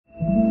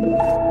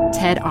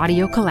TED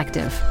Audio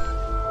Collective.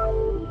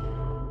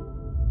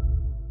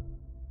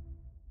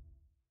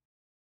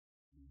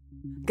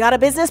 Got a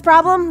business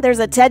problem? There's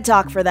a TED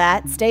Talk for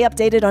that. Stay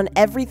updated on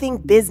everything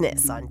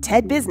business on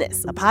TED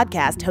Business, a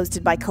podcast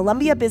hosted by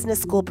Columbia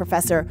Business School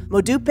professor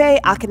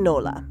Modupe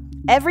Akinola.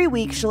 Every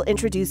week, she'll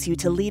introduce you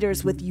to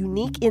leaders with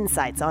unique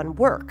insights on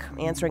work,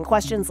 answering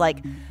questions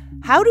like,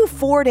 how do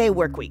 4-day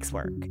work weeks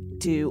work?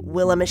 To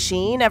will a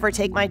machine ever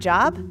take my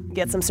job?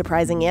 Get some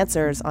surprising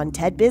answers on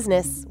TED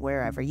Business,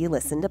 wherever you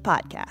listen to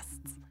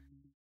podcasts.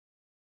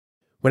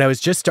 When I was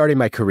just starting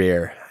my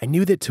career, I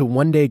knew that to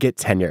one day get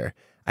tenure,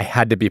 I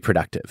had to be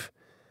productive.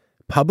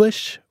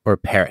 Publish or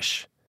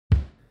perish.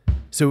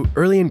 So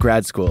early in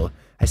grad school,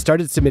 I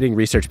started submitting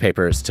research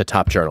papers to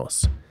top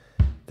journals.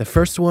 The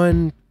first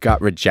one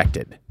got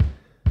rejected.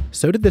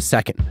 So did the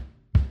second.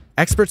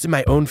 Experts in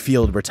my own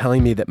field were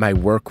telling me that my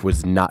work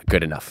was not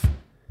good enough.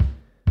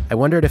 I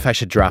wondered if I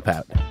should drop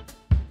out.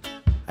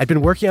 I'd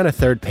been working on a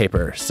third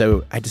paper,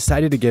 so I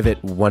decided to give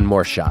it one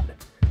more shot.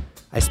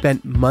 I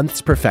spent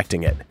months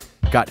perfecting it,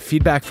 got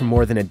feedback from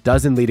more than a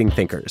dozen leading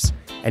thinkers,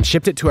 and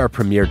shipped it to our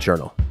premier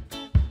journal.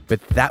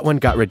 But that one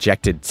got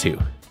rejected too.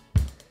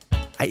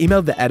 I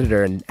emailed the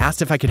editor and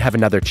asked if I could have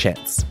another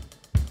chance.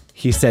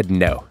 He said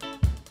no.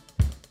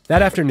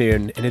 That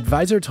afternoon, an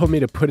advisor told me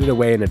to put it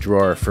away in a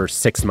drawer for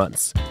 6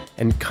 months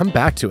and come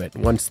back to it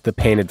once the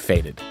pain had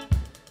faded.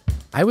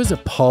 I was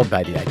appalled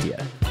by the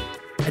idea.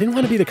 I didn't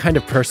want to be the kind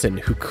of person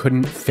who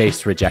couldn't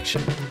face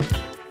rejection.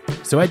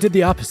 So I did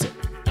the opposite.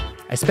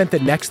 I spent the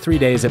next 3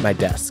 days at my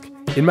desk,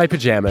 in my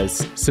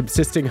pajamas,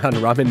 subsisting on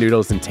ramen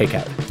noodles and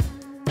takeout.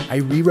 I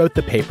rewrote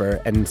the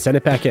paper and sent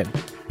it back in.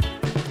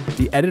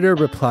 The editor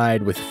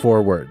replied with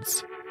 4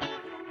 words.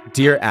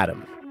 Dear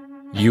Adam,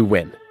 you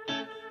win.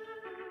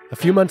 A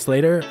few months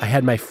later, I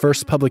had my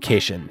first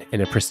publication in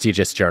a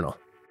prestigious journal.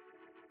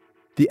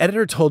 The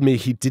editor told me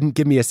he didn't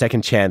give me a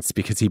second chance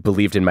because he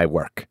believed in my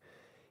work.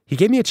 He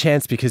gave me a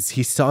chance because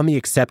he saw me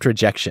accept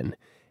rejection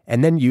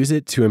and then use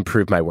it to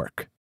improve my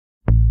work.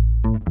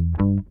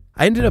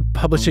 I ended up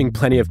publishing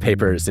plenty of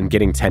papers and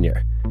getting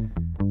tenure.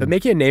 But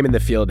making a name in the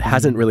field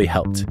hasn't really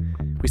helped.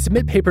 We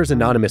submit papers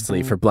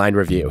anonymously for blind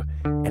review,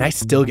 and I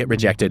still get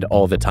rejected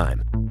all the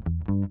time.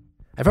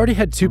 I've already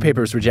had 2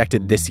 papers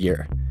rejected this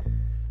year.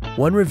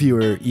 One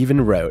reviewer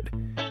even wrote,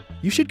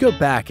 "You should go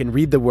back and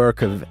read the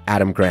work of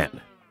Adam Grant."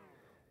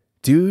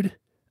 Dude,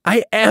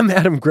 I am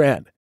Adam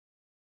Grant.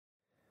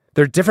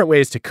 There are different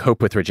ways to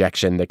cope with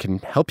rejection that can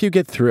help you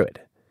get through it.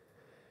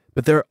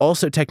 But there are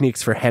also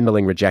techniques for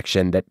handling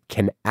rejection that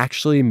can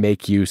actually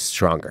make you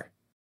stronger.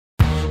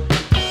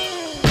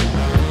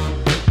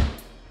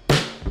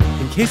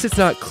 In case it's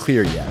not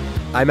clear yet,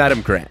 I'm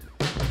Adam Grant,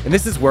 and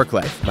this is Work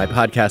Life, my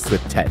podcast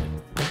with TED.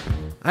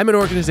 I'm an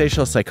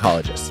organizational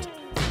psychologist.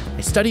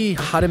 I study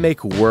how to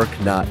make work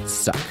not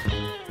suck.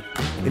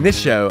 In this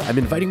show, I'm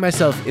inviting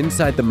myself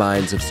inside the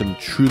minds of some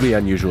truly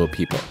unusual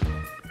people,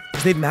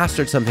 because they've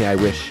mastered something I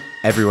wish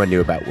everyone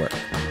knew about work.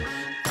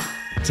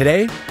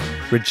 Today,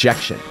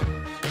 rejection,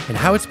 and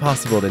how it's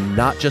possible to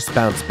not just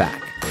bounce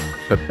back,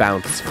 but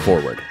bounce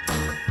forward.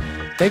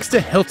 Thanks to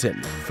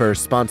Hilton for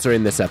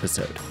sponsoring this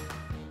episode.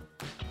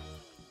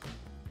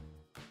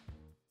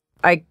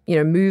 I,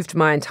 moved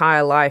my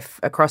entire life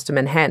across to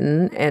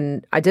Manhattan,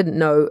 and I didn't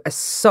know a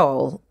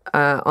soul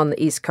on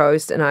the East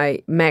Coast, and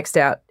I maxed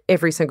out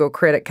every single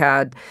credit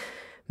card,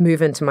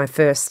 move into my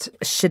first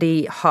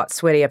shitty, hot,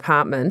 sweaty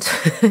apartment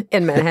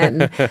in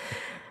Manhattan,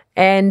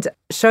 and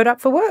showed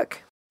up for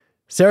work.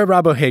 Sarah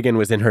Robb-O'Hagan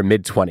was in her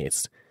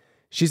mid-20s.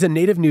 She's a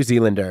native New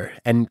Zealander,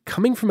 and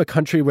coming from a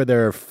country where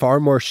there are far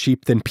more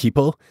sheep than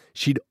people,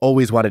 she'd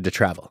always wanted to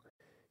travel.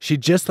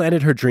 She'd just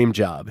landed her dream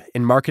job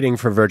in marketing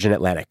for Virgin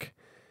Atlantic.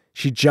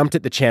 She jumped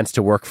at the chance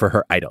to work for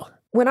her idol.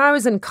 When I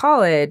was in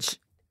college,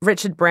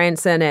 Richard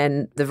Branson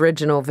and the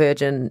original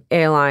Virgin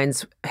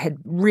Airlines had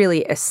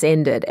really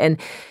ascended, and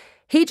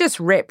he just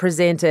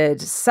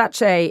represented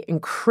such a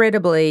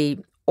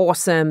incredibly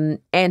awesome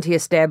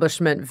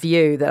anti-establishment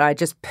view that I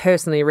just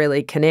personally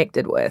really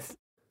connected with.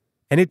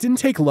 And it didn't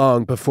take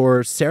long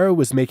before Sarah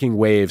was making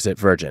waves at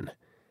Virgin.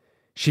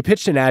 She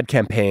pitched an ad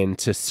campaign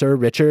to Sir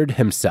Richard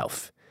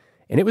himself,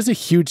 and it was a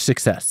huge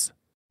success.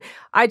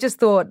 I just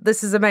thought,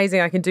 this is amazing.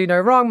 I can do no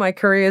wrong. My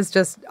career's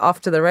just off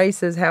to the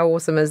races. How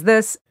awesome is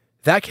this?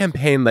 That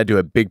campaign led to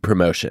a big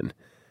promotion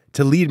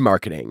to lead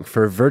marketing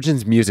for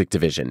Virgin's music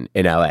division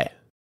in LA.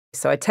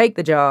 So I take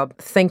the job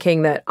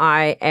thinking that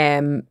I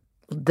am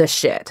the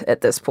shit at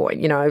this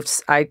point.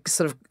 I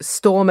sort of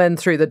storm in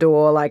through the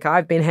door like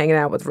I've been hanging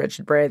out with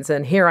Richard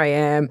Branson. Here I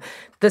am.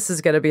 This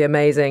is going to be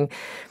amazing.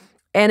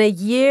 And a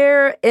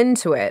year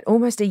into it,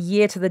 almost a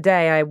year to the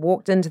day, I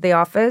walked into the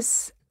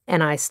office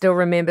and I still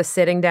remember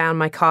setting down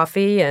my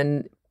coffee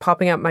and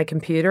popping up my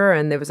computer,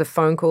 and there was a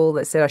phone call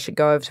that said I should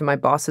go over to my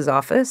boss's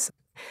office.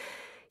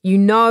 You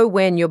know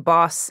when your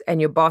boss and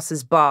your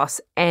boss's boss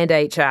and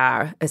HR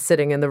are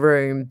sitting in the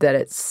room that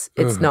it's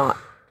not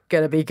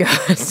going to be good.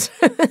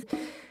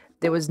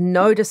 There was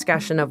no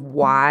discussion of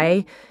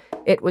why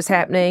it was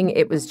happening.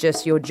 It was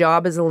just your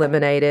job is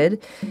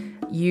eliminated.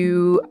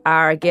 You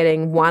are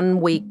getting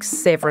 1 week's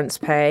severance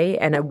pay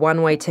and a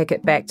one-way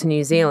ticket back to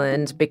New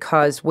Zealand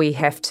because we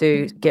have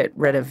to get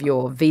rid of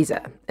your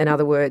visa. In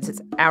other words,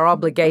 it's our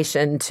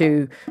obligation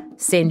to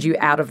send you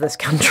out of this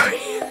country.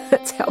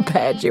 That's how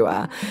bad you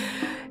are.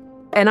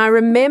 And I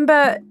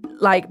remember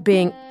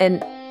being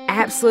in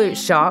absolute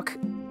shock.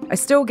 I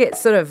still get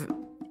sort of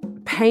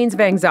pains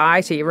of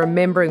anxiety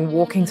remembering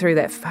walking through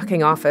that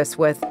fucking office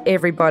with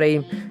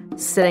everybody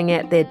sitting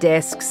at their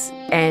desks.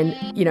 And,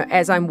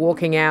 as I'm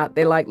walking out,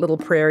 they're like little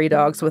prairie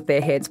dogs with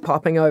their heads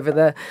popping over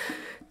the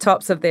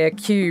tops of their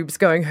cubes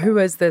going, who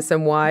is this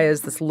and why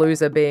is this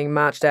loser being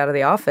marched out of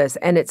the office?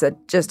 And it's a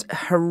just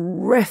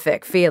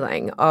horrific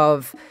feeling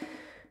of,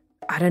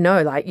 I don't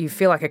know, you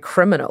feel like a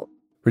criminal.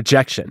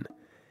 Rejection.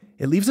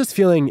 It leaves us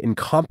feeling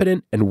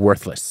incompetent and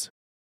worthless.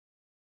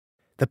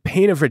 The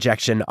pain of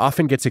rejection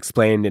often gets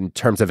explained in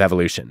terms of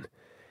evolution.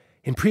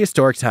 In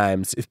prehistoric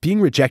times, if being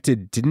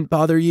rejected didn't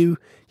bother you,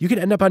 you could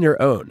end up on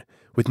your own,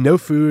 with no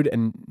food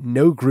and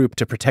no group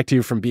to protect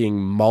you from being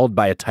mauled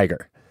by a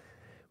tiger,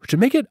 which would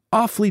make it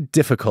awfully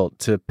difficult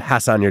to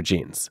pass on your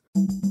genes.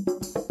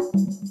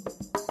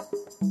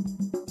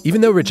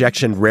 Even though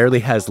rejection rarely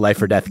has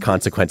life or death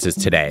consequences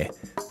today,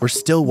 we're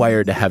still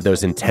wired to have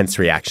those intense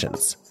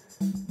reactions.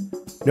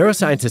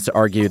 Neuroscientists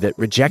argue that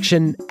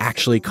rejection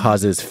actually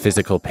causes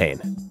physical pain.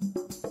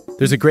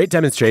 There's a great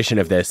demonstration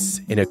of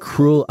this in a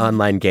cruel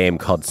online game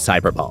called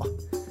Cyberball.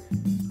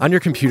 On your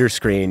computer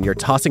screen, you're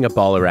tossing a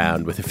ball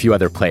around with a few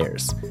other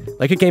players,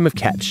 like a game of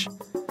catch.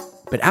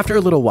 But after a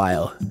little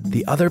while,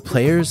 the other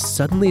players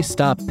suddenly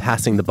stop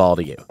passing the ball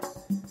to you.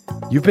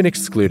 You've been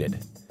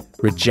excluded,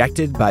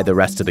 rejected by the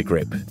rest of the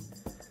group.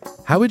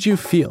 How would you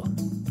feel?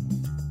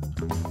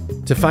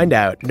 To find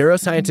out,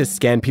 neuroscientists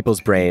scanned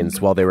people's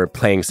brains while they were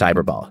playing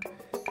Cyberball.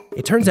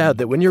 It turns out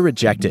that when you're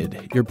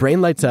rejected, your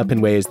brain lights up in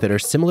ways that are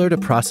similar to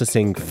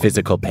processing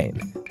physical pain.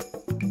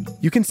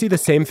 You can see the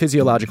same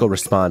physiological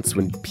response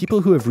when people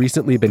who have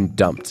recently been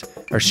dumped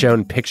are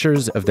shown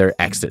pictures of their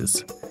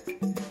exes.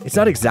 It's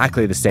not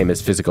exactly the same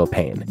as physical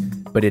pain,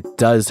 but it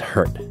does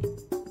hurt.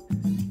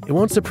 It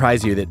won't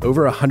surprise you that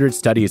over 100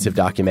 studies have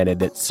documented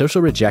that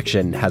social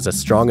rejection has a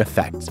strong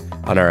effect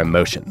on our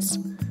emotions.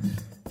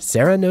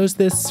 Sarah knows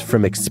this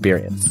from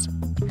experience.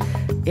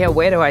 Yeah,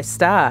 where do I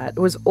start? It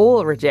was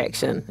all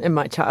rejection in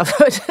my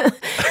childhood.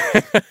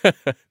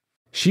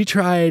 She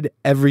tried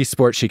every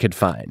sport she could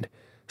find.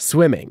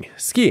 Swimming,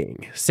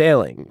 skiing,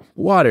 sailing,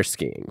 water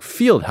skiing,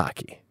 field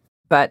hockey.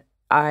 But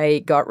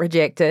I got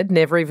rejected,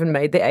 never even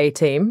made the A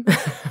team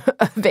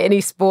of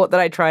any sport that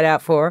I tried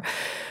out for.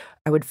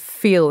 I would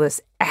feel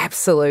this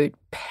absolute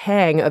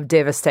pang of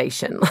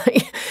devastation.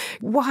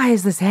 Why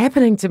is this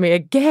happening to me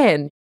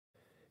again?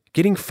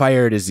 Getting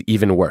fired is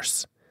even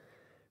worse.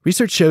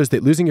 Research shows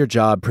that losing your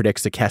job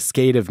predicts a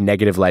cascade of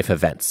negative life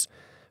events,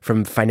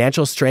 from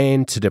financial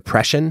strain to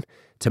depression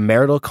to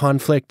marital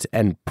conflict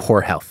and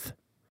poor health.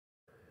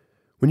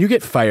 When you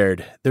get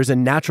fired, there's a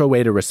natural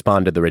way to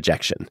respond to the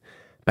rejection,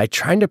 by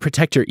trying to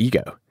protect your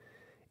ego.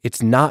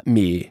 It's not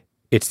me,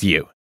 it's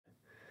you.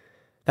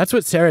 That's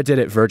what Sarah did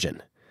at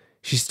Virgin.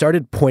 She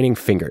started pointing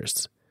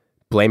fingers,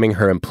 blaming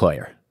her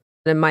employer.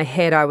 In my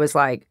head, I was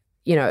like,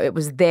 it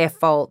was their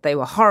fault. They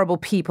were horrible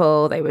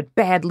people. They were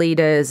bad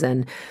leaders,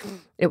 and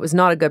it was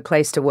not a good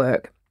place to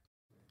work.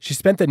 She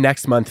spent the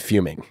next month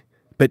fuming,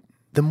 but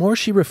the more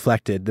she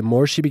reflected, the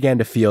more she began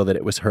to feel that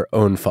it was her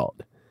own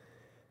fault.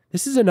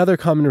 This is another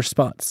common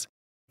response.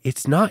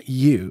 It's not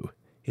you,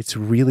 it's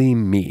really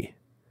me.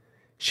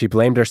 She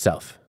blamed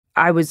herself.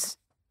 I was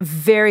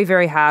very,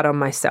 very hard on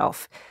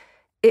myself.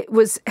 It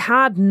was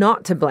hard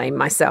not to blame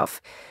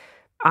myself.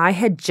 I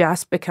had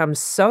just become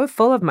so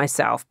full of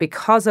myself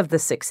because of the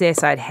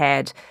success I'd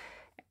had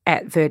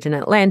at Virgin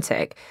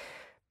Atlantic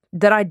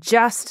that I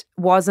just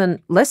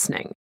wasn't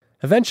listening.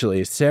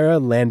 Eventually, Sarah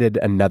landed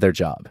another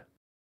job.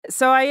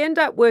 So I ended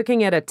up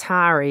working at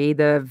Atari,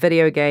 the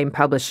video game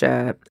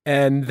publisher.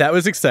 And that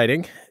was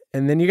exciting.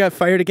 And then you got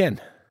fired again.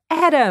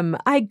 Adam,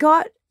 I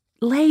got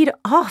laid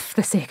off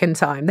the second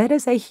time. That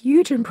is a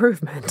huge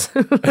improvement.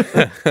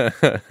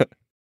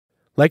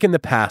 Like in the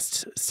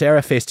past,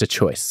 Sarah faced a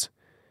choice.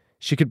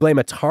 She could blame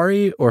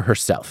Atari or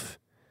herself.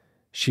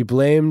 She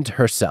blamed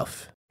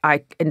herself.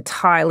 I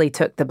entirely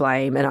took the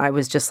blame, and I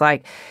was just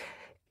like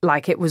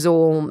it was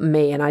all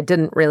me, and I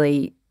didn't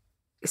really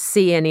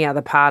see any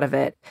other part of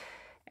it.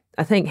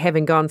 I think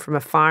having gone from a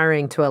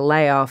firing to a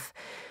layoff,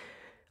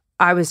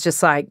 I was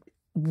just like,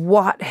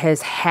 what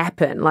has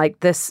happened?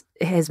 This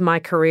is my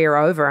career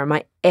over. Am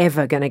I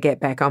ever going to get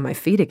back on my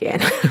feet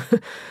again?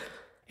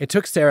 It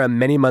took Sarah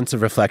many months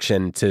of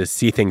reflection to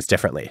see things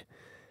differently,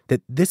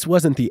 that this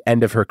wasn't the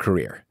end of her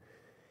career.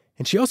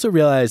 And she also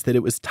realized that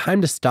it was time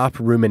to stop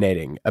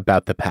ruminating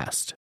about the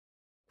past.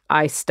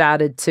 I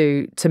started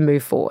to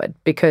move forward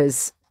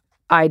because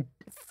I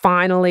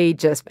finally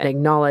just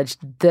acknowledged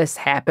this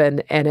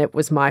happened and it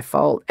was my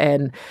fault,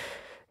 and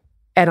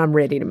I'm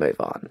ready to move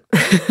on.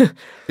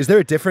 Is there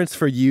a difference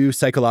for you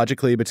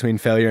psychologically between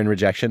failure and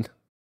rejection?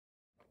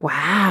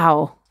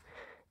 Wow.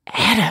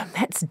 Adam,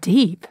 that's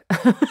deep.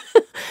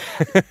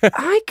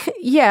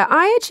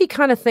 I actually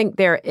kind of think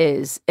there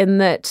is, in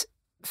that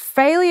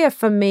failure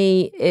for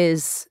me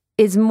is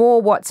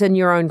more what's in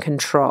your own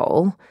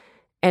control,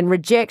 and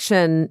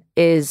rejection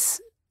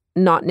is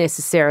not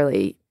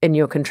necessarily in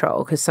your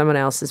control because someone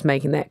else is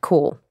making that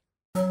call.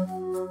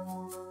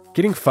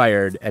 Getting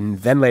fired and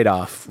then laid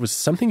off was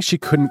something she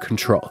couldn't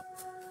control.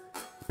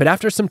 But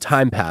after some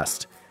time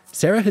passed,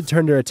 Sarah had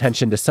turned her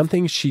attention to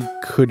something she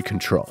could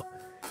control: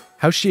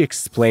 how she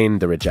explained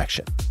the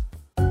rejection.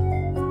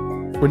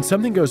 When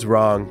something goes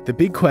wrong, the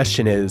big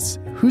question is,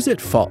 who's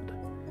at fault?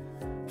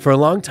 For a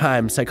long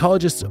time,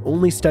 psychologists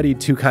only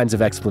studied two kinds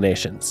of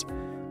explanations: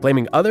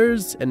 blaming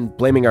others and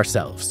blaming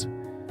ourselves.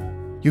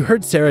 You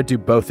heard Sarah do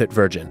both at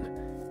Virgin,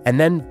 and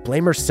then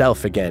blame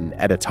herself again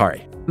at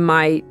Atari.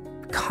 My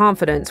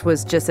confidence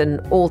was just an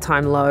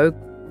all-time low.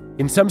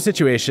 In some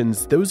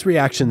situations, those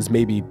reactions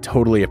may be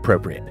totally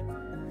appropriate.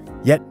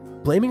 Yet,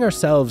 blaming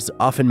ourselves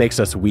often makes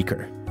us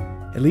weaker.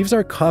 It leaves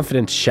our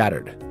confidence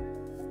shattered.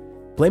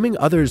 Blaming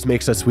others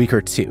makes us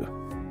weaker too.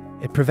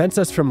 It prevents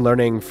us from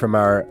learning from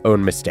our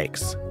own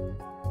mistakes.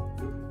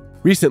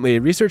 Recently,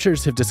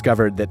 researchers have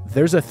discovered that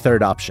there's a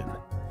third option.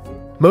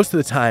 Most of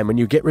the time, when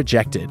you get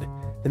rejected,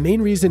 the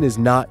main reason is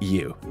not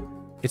you.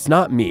 It's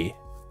not me.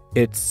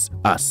 It's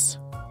us.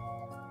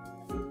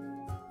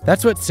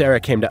 That's what Sarah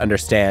came to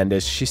understand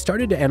as she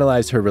started to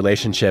analyze her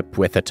relationship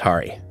with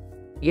Atari.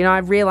 I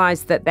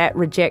realized that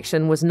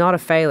rejection was not a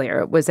failure.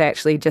 It was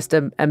actually just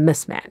a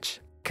mismatch.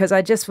 Because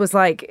I just was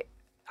like,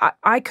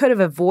 I could have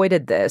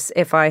avoided this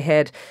if I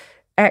had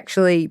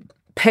actually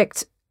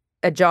picked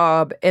a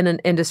job in an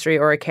industry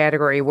or a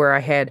category where I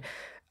had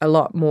a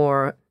lot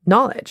more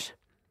knowledge.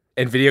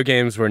 And video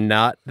games were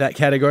not that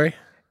category?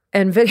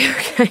 And video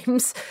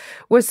games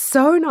was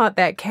so not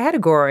that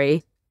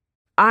category.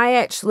 I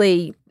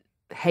actually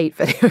hate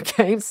video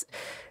games,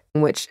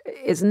 which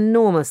is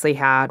enormously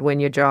hard when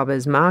your job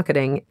is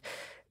marketing.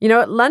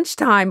 At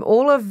lunchtime,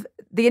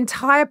 the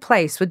entire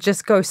place would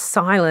just go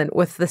silent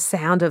with the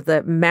sound of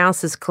the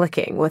mouses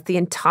clicking, with the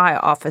entire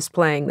office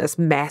playing this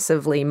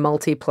massively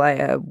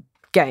multiplayer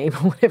game,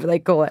 or whatever they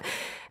call it.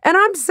 And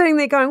I'm sitting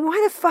there going,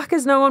 why the fuck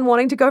is no one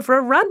wanting to go for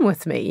a run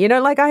with me?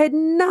 I had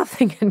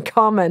nothing in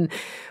common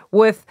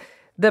with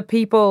the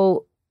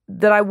people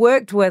that I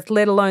worked with,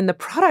 let alone the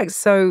products.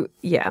 So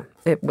yeah,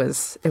 it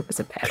was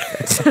a bad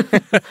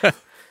fit.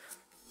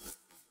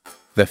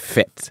 The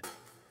fit.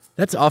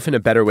 That's often a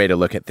better way to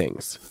look at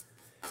things.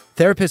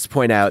 Therapists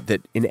point out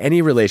that in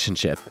any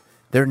relationship,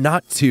 there are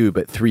not two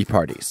but three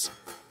parties: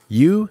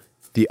 you,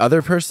 the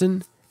other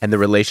person, and the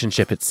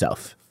relationship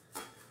itself.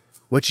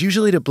 What's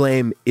usually to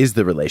blame is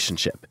the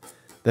relationship,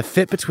 the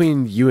fit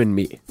between you and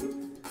me.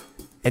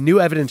 And new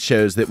evidence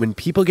shows that when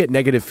people get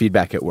negative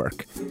feedback at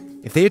work,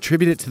 if they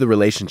attribute it to the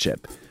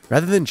relationship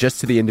rather than just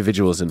to the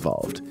individuals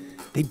involved,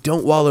 they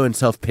don't wallow in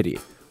self-pity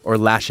or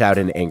lash out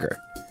in anger.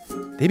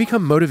 They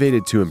become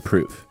motivated to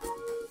improve.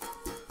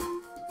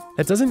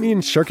 That doesn't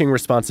mean shirking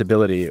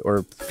responsibility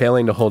or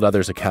failing to hold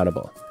others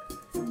accountable.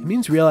 It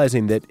means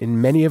realizing that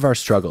in many of our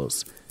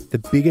struggles, the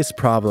biggest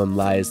problem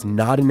lies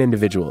not in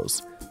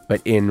individuals,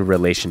 but in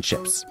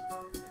relationships.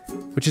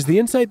 Which is the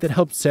insight that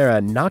helped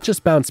Sarah not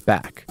just bounce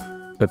back,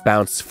 but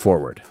bounce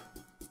forward.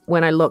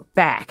 When I look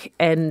back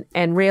and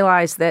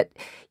realize that,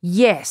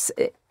 yes,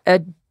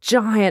 a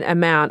giant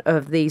amount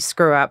of these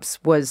screw-ups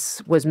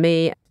was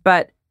me,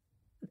 but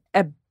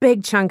a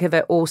big chunk of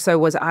it also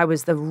was I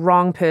was the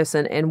wrong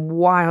person in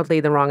wildly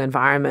the wrong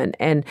environment.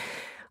 And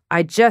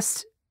I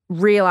just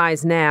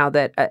realize now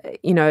that,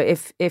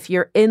 if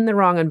you're in the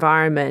wrong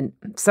environment,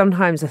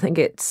 sometimes I think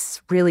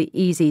it's really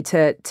easy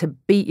to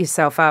beat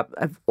yourself up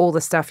of all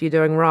the stuff you're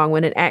doing wrong,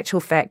 when in actual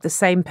fact, the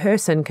same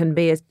person can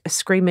be a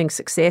screaming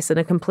success in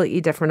a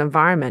completely different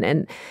environment.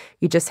 And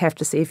you just have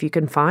to see if you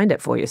can find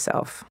it for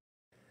yourself.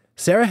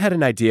 Sarah had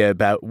an idea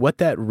about what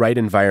that right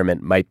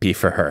environment might be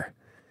for her.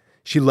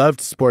 She loved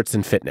sports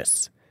and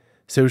fitness,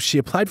 so she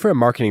applied for a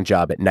marketing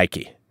job at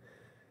Nike.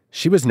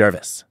 She was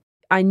nervous.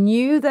 I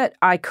knew that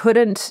I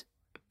couldn't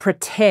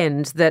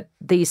pretend that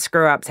these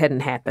screw-ups hadn't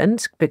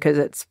happened, because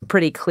it's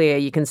pretty clear.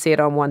 You can see it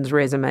on one's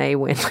resume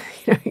when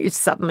you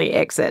suddenly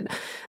exit.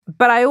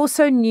 But I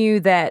also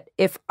knew that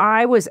if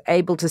I was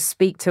able to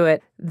speak to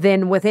it,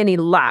 then with any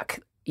luck,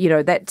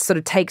 that sort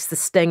of takes the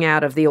sting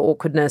out of the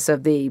awkwardness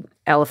of the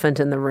elephant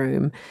in the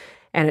room,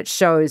 and it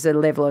shows a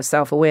level of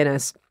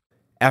self-awareness.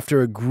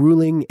 After a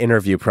grueling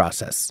interview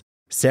process,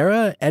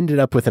 Sarah ended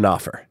up with an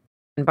offer.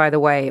 And by the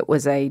way, it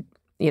was a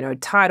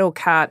title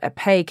cut, a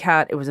pay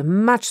cut. It was a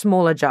much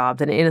smaller job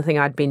than anything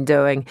I'd been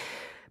doing.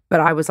 But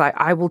I was like,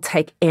 I will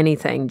take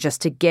anything just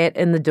to get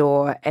in the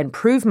door and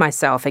prove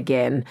myself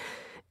again.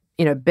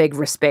 Big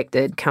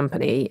respected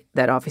company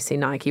that obviously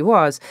Nike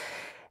was.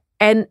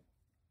 And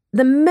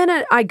the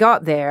minute I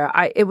got there,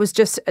 it was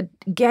just a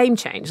game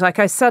change. Like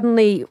I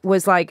suddenly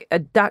was like a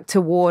duck to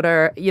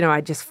water.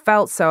 I just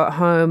felt so at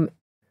home.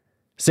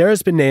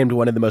 Sarah's been named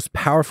one of the most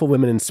powerful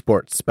women in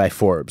sports by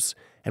Forbes,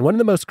 and one of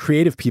the most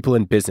creative people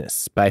in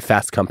business by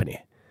Fast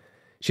Company.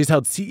 She's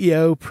held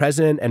CEO,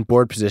 president, and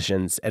board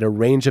positions at a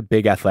range of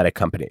big athletic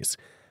companies: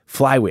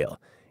 Flywheel,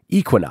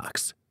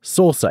 Equinox,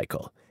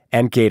 SoulCycle,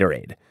 and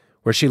Gatorade,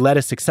 where she led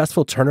a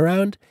successful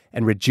turnaround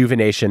and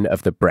rejuvenation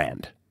of the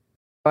brand.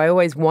 I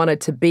always wanted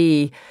to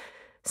be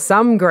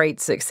some great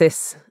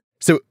success.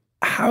 So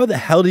how the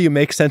hell do you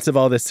make sense of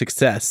all this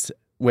success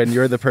when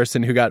you're the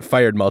person who got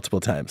fired multiple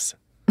times?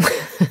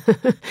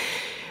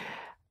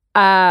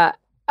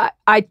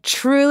 I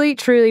truly,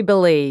 truly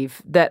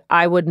believe that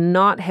I would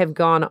not have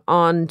gone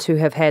on to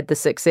have had the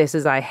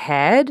successes I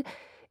had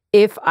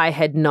if I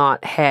had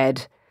not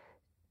had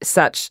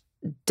such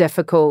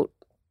difficult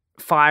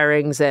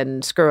firings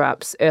and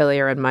screw-ups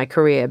earlier in my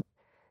career.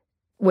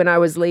 When I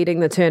was leading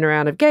the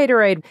turnaround of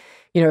Gatorade,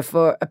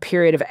 for a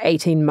period of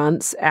 18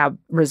 months, our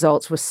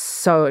results were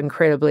so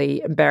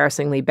incredibly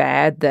embarrassingly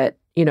bad that,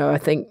 I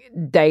think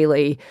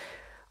daily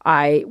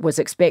I was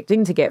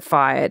expecting to get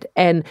fired.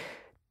 And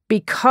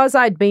because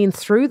I'd been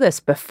through this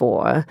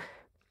before,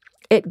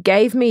 it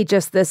gave me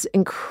just this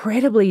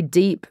incredibly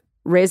deep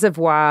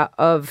reservoir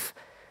of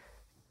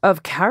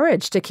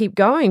courage to keep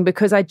going,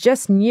 because I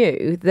just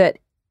knew that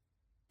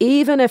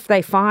even if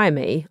they fire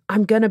me,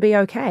 I'm going to be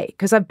okay,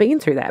 because I've been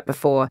through that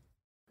before.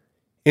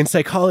 In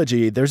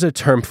psychology, there's a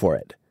term for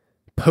it: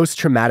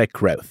 post-traumatic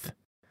growth.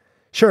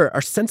 Sure,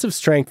 our sense of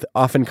strength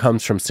often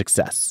comes from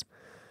success,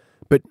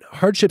 but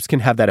hardships can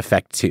have that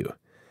effect too.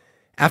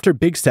 After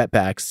big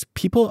setbacks,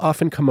 people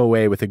often come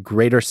away with a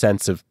greater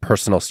sense of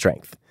personal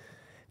strength.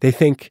 They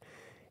think,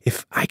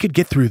 if I could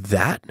get through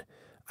that,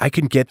 I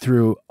can get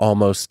through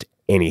almost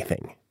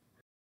anything.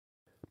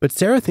 But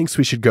Sarah thinks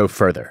we should go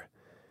further.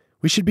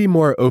 We should be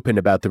more open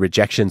about the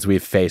rejections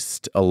we've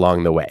faced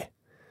along the way,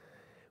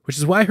 which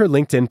is why her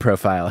LinkedIn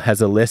profile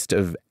has a list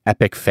of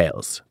epic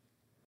fails.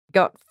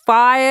 Got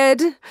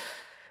fired,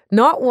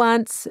 not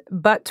once,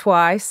 but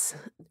twice.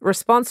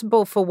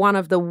 Responsible for one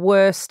of the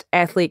worst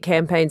athlete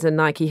campaigns in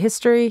Nike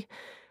history.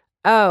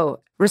 Oh,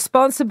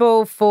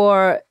 responsible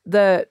for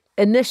the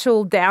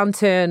initial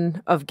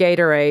downturn of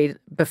Gatorade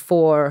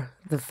before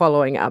the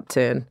following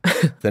upturn.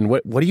 Then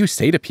what do you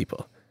say to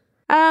people?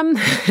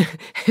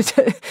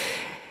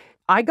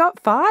 I got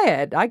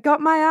fired. I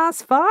got my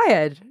ass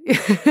fired.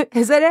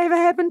 Has that ever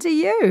happened to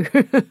you?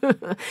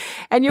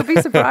 And you'll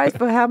be surprised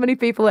for how many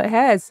people it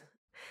has.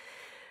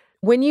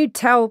 When you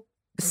tell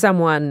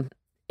someone,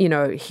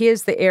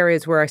 here's the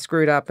areas where I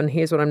screwed up and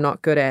here's what I'm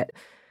not good at,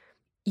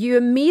 you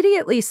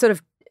immediately sort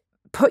of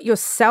put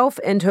yourself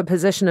into a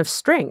position of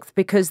strength,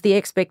 because the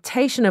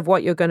expectation of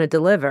what you're going to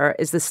deliver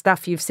is the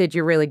stuff you've said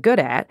you're really good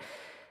at.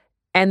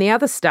 And the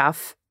other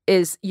stuff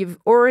is you've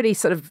already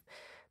sort of,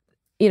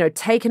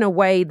 taken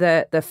away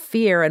the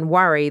fear and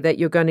worry that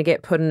you're going to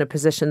get put in a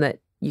position that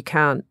you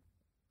can't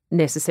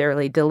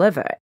necessarily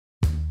deliver.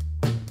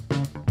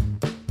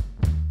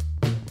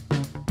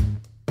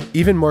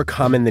 Even more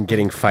common than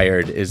getting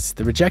fired is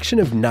the rejection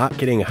of not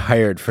getting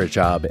hired for a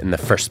job in the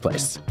first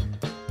place.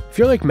 If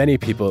you're like many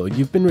people,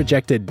 you've been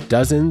rejected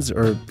dozens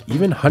or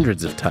even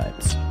hundreds of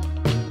times.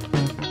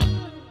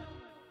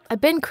 I've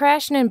been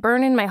crashing and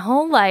burning my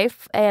whole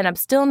life, and I'm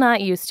still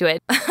not used to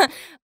it.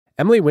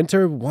 Emily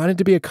Winter wanted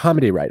to be a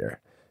comedy writer,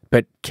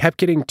 but kept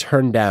getting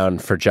turned down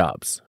for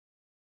jobs.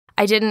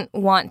 I didn't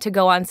want to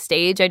go on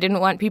stage. I didn't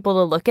want people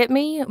to look at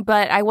me,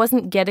 but I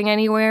wasn't getting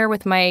anywhere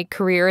with my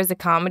career as a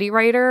comedy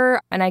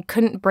writer, and I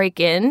couldn't break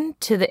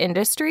into the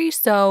industry,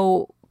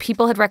 so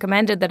people had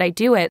recommended that I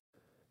do it.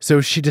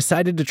 So she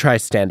decided to try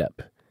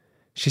stand-up.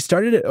 She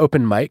started at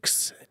open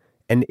mics,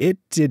 and it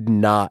did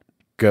not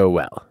go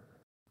well.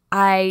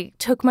 I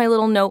took my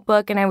little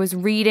notebook and I was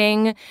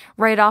reading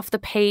right off the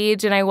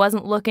page, and I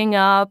wasn't looking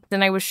up,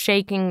 and I was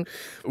shaking.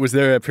 Was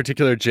there a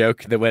particular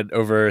joke that went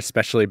over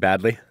especially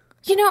badly?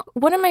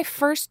 One of my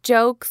first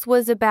jokes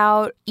was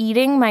about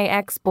eating my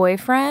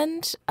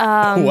ex-boyfriend.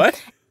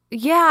 What?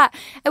 Yeah.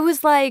 It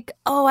was like,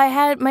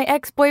 my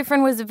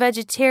ex-boyfriend was a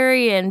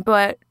vegetarian,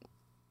 but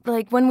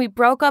when we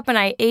broke up and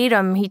I ate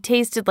him, he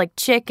tasted like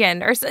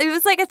chicken. Or it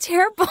was like a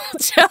terrible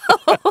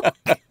joke.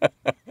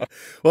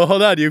 Well,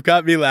 hold on. You've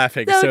got me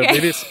laughing.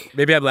 Okay. So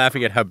maybe I'm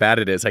laughing at how bad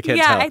it is. I can't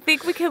tell. Yeah, I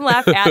think we can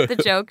laugh at the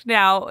joke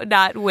now,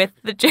 not with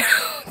the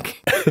joke.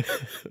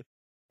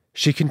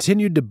 She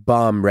continued to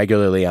bomb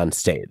regularly on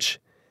stage,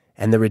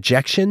 and the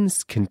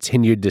rejections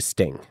continued to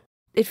sting.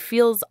 It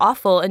feels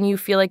awful, and you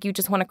feel like you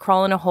just want to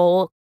crawl in a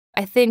hole.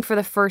 I think for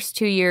the first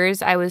 2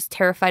 years, I was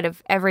terrified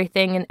of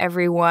everything and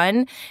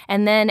everyone.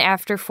 And then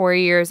after 4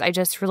 years, I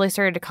just really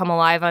started to come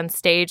alive on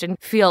stage and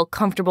feel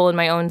comfortable in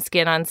my own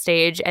skin on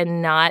stage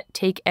and not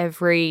take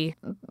every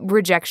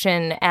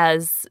rejection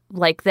as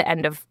like the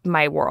end of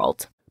my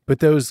world. But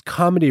those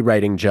comedy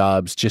writing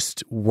jobs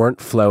just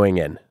weren't flowing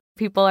in.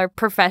 People are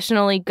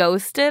professionally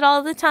ghosted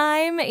all the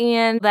time,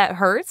 and that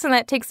hurts and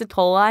that takes a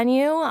toll on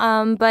you.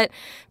 But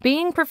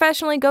being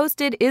professionally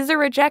ghosted is a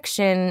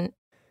rejection.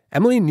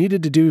 Emily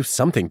needed to do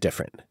something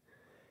different.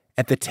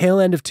 At the tail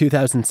end of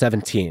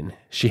 2017,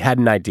 she had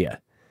an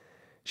idea.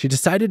 She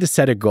decided to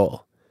set a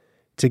goal: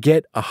 to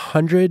get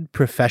 100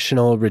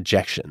 professional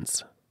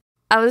rejections.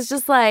 I was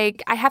just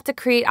like, I have to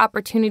create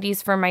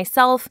opportunities for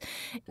myself.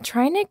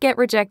 Trying to get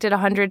rejected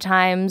 100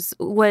 times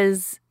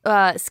was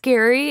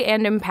scary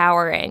and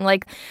empowering.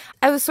 Like,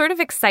 I was sort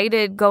of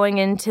excited going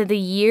into the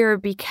year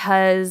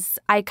because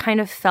I kind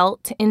of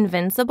felt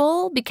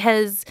invincible,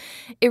 because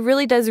it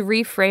really does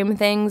reframe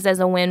things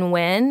as a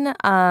win-win.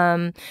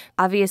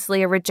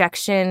 Obviously, a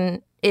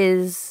rejection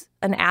is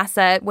an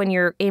asset. When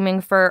you're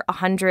aiming for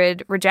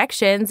 100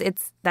 rejections,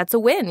 that's a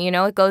win.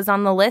 It goes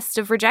on the list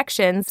of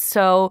rejections.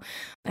 So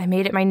I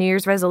made it my New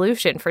Year's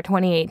resolution for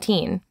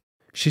 2018.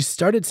 She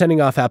started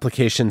sending off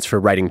applications for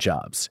writing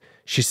jobs.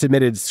 She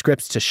submitted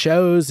scripts to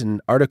shows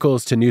and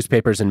articles to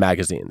newspapers and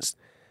magazines.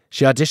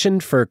 She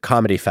auditioned for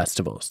comedy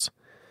festivals.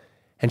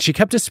 And she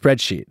kept a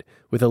spreadsheet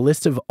with a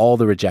list of all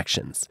the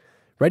rejections,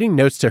 writing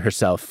notes to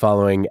herself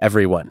following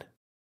every one.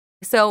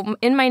 So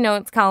in my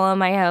notes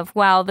column, I have,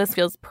 wow, this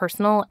feels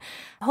personal.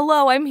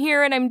 Hello, I'm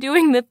here and I'm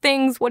doing the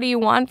things. What do you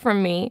want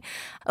from me?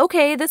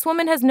 Okay, this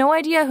woman has no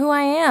idea who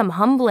I am.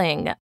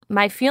 Humbling.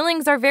 My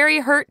feelings are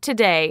very hurt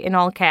today, in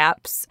all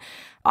caps.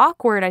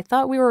 Awkward. I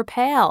thought we were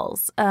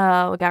pals.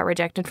 I got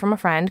rejected from a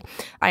friend.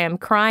 I am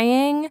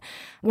crying.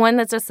 One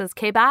that just says,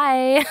 okay,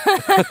 bye.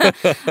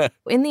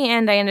 In the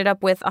end, I ended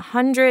up with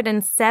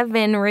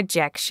 107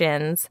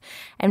 rejections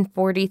and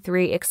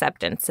 43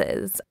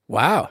 acceptances.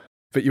 Wow.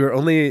 But you were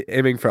only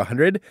aiming for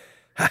 100?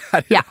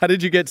 Yeah. How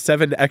did you get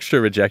 7 extra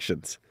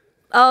rejections?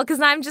 Oh, because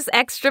I'm just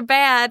extra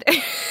bad.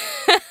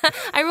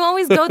 I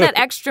always go that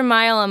extra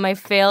mile on my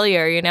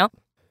failure,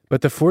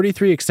 But the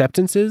 43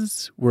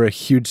 acceptances were a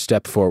huge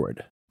step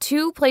forward.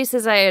 2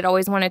 places I had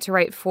always wanted to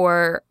write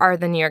for are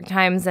the New York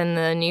Times and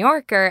the New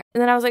Yorker.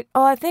 And then I was like,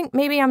 I think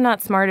maybe I'm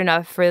not smart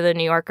enough for the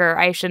New Yorker.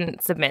 I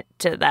shouldn't submit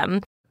to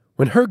them.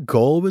 When her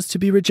goal was to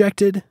be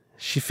rejected,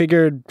 she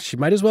figured she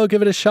might as well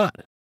give it a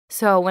shot.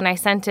 So when I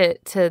sent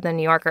it to the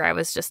New Yorker, I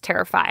was just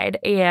terrified.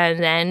 And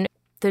then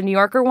the New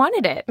Yorker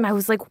wanted it. And I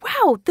was like,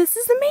 wow, this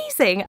is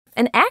amazing.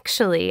 And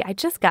actually, I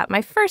just got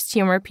my first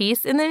humor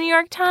piece in the New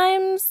York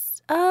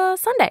Times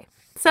Sunday.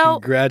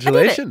 So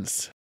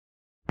congratulations.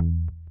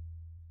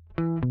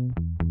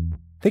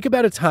 Think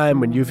about a time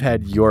when you've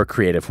had your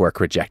creative work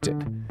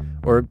rejected,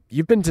 or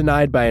you've been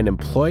denied by an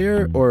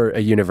employer or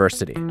a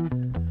university.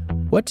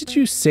 What did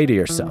you say to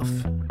yourself?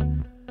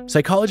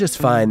 Psychologists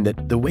find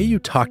that the way you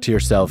talk to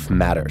yourself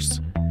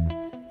matters.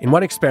 In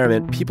one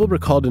experiment, people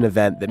recalled an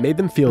event that made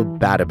them feel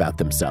bad about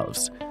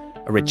themselves,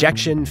 a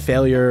rejection,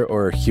 failure,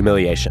 or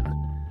humiliation.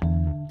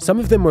 Some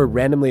of them were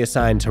randomly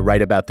assigned to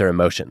write about their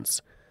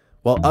emotions,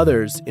 while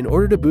others, in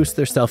order to boost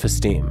their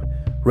self-esteem,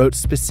 wrote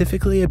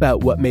specifically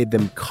about what made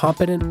them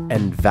competent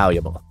and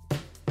valuable.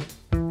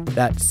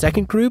 That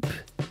second group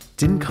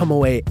didn't come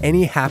away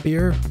any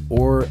happier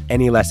or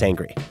any less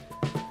angry.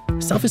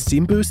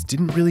 Self-esteem boost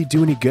didn't really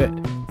do any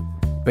good,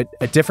 but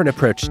a different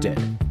approach did.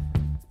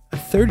 A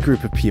third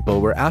group of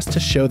people were asked to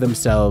show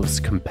themselves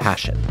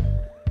compassion,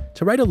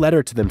 to write a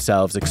letter to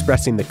themselves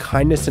expressing the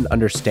kindness and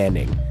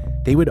understanding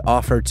they would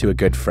offer to a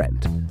good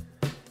friend.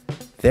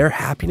 Their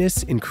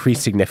happiness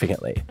increased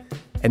significantly,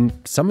 and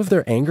some of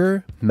their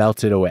anger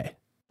melted away.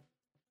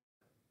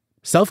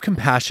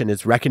 Self-compassion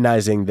is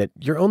recognizing that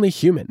you're only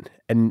human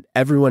and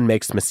everyone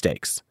makes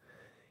mistakes.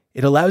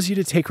 It allows you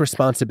to take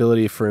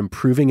responsibility for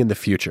improving in the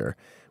future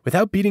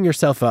without beating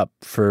yourself up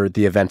for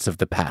the events of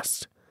the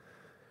past,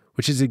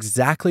 which is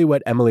exactly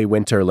what Emily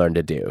Winter learned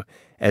to do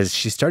as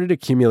she started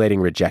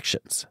accumulating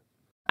rejections.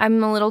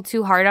 I'm a little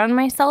too hard on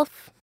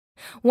myself.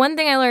 One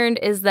thing I learned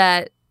is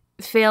that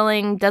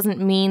failing doesn't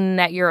mean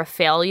that you're a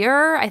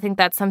failure. I think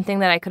that's something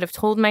that I could have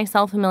told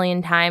myself a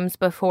million times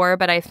before,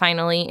 but I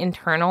finally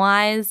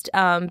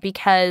internalized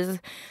because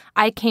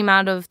I came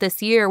out of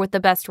this year with the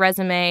best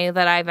resume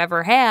that I've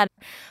ever had.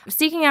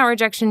 Seeking out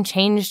rejection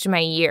changed my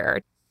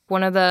year.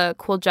 One of the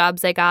cool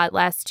jobs I got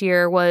last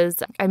year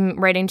was I'm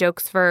writing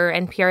jokes for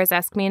NPR's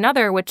Ask Me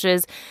Another, which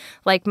is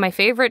like my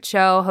favorite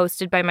show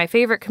hosted by my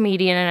favorite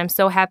comedian, and I'm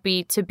so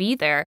happy to be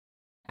there.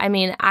 I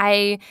mean,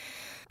 I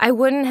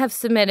wouldn't have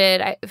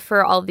submitted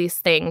for all these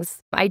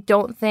things. I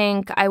don't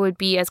think I would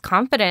be as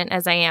confident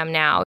as I am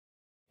now.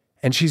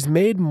 And she's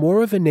made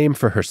more of a name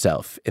for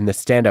herself in the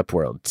stand-up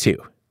world, too.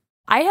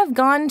 I have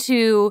gone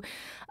to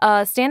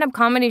stand-up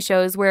comedy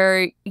shows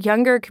where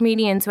younger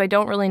comedians who I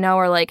don't really know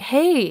are like,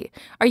 hey,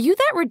 are you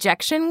that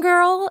rejection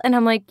girl? And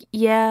I'm like,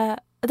 yeah,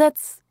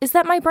 is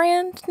that my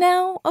brand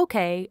now?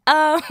 Okay.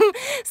 But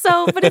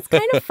it's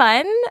kind of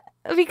fun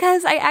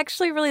because I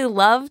actually really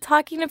love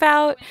talking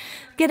about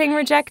getting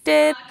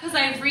rejected. Because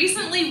I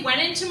recently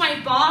went into my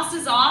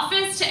boss's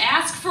office to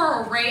ask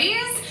for a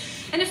raise,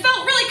 and it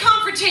felt really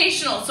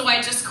confrontational, so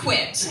I just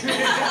quit.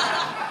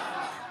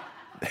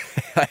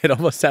 It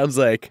almost sounds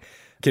like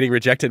getting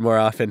rejected more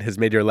often has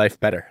made your life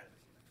better.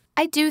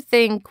 I do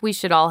think we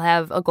should all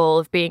have a goal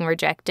of being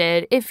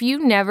rejected. If you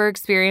never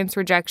experience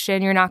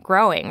rejection, you're not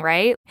growing,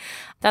 right?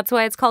 That's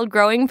why it's called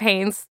Growing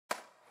Pains.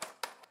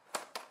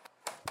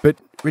 But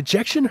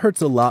rejection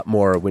hurts a lot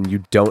more when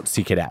you don't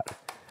seek it out,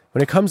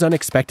 when it comes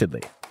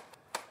unexpectedly,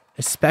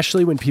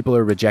 especially when people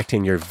are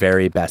rejecting your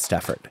very best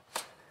effort.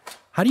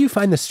 How do you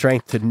find the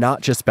strength to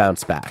not just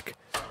bounce back,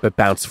 but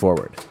bounce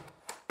forward.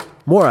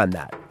 More on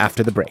that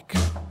after the break.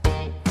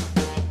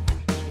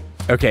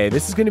 Okay,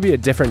 this is going to be a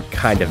different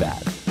kind of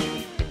ad.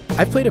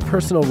 I've played a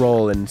personal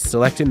role in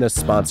selecting the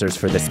sponsors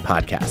for this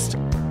podcast,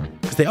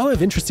 because they all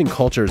have interesting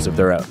cultures of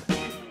their own.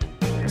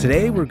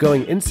 Today, we're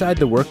going inside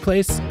the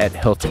workplace at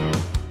Hilton.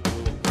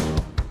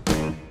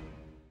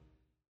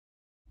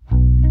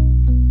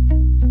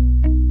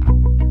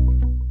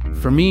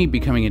 For me,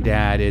 becoming a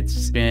dad,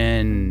 it's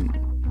been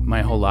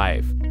my whole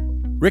life.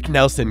 Rick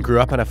Nelson grew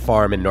up on a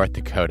farm in North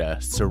Dakota,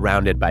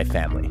 surrounded by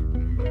family.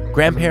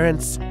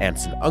 Grandparents,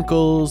 aunts and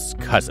uncles,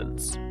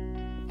 cousins.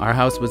 Our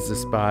house was the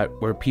spot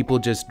where people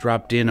just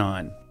dropped in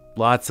on.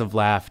 Lots of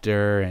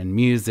laughter and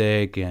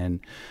music, and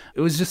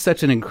it was just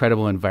such an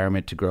incredible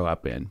environment to grow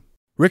up in.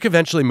 Rick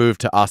eventually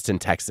moved to Austin,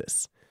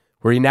 Texas,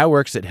 where he now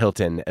works at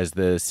Hilton as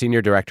the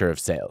senior director of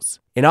sales.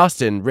 In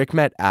Austin, Rick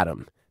met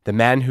Adam, the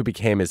man who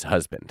became his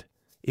husband.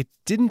 It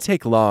didn't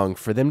take long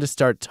for them to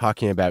start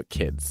talking about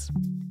kids.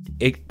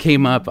 It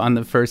came up on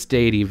the first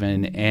date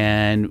even,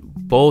 and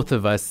both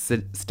of us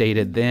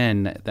stated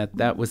then that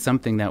that was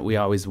something that we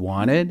always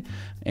wanted.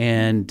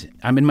 And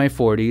I'm in my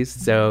 40s,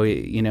 so,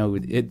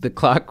 the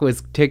clock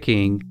was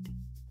ticking.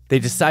 They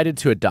decided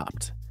to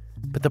adopt,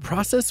 but the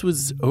process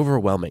was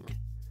overwhelming.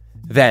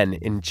 Then,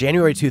 in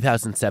January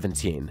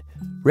 2017,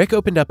 Rick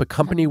opened up a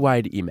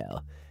company-wide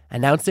email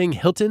announcing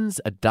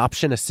Hilton's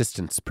Adoption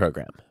Assistance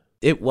Program.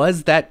 It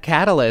was that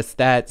catalyst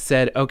that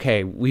said,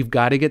 okay, we've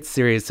got to get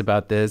serious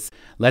about this.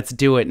 Let's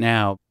do it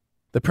now.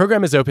 The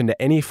program is open to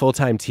any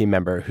full-time team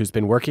member who's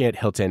been working at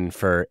Hilton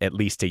for at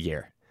least a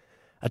year.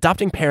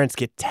 Adopting parents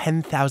get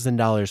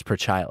 $10,000 per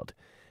child,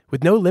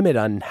 with no limit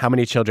on how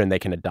many children they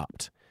can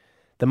adopt.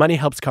 The money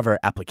helps cover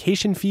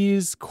application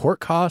fees,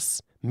 court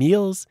costs,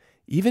 meals,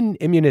 even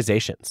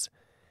immunizations.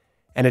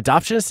 And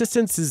adoption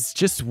assistance is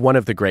just one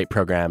of the great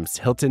programs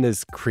Hilton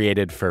has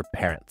created for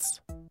parents.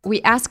 We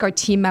ask our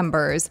team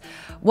members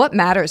what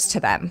matters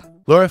to them.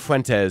 Laura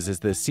Fuentes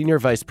is the Senior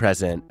Vice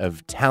President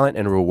of Talent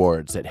and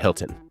Rewards at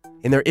Hilton.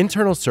 In their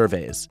internal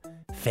surveys,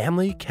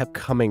 family kept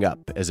coming up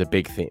as a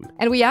big theme.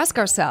 And we ask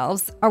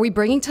ourselves, are we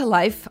bringing to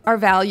life our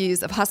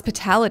values of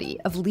hospitality,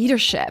 of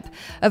leadership,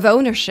 of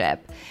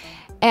ownership?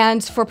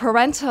 And for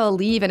parental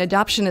leave and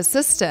adoption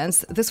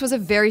assistance, this was a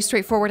very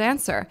straightforward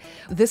answer.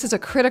 This is a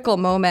critical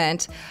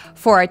moment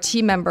for our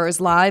team members'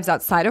 lives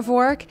outside of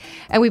work,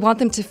 and we want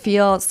them to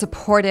feel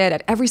supported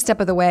at every step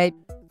of the way.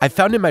 I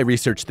found in my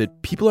research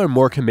that people are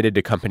more committed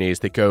to companies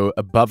that go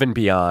above and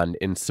beyond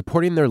in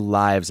supporting their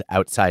lives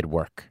outside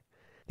work.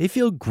 They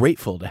feel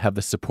grateful to have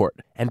the support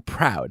and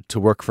proud to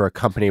work for a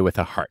company with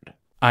a heart.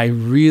 I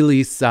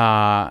really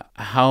saw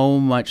how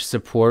much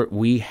support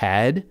we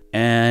had,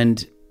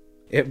 and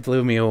it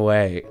blew me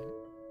away.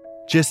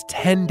 Just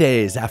 10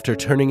 days after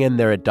turning in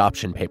their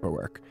adoption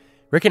paperwork,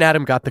 Rick and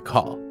Adam got the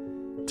call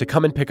to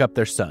come and pick up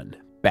their son,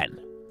 Ben.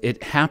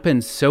 It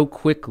happened so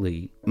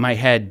quickly, my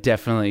head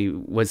definitely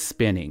was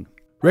spinning.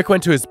 Rick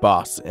went to his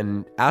boss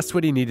and asked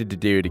what he needed to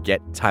do to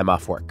get time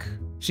off work.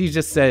 She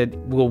just said,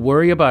 we'll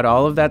worry about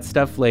all of that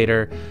stuff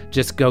later,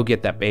 just go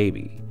get that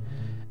baby.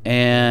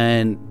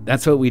 And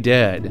that's what we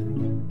did.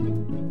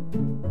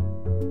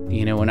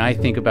 When I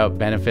think about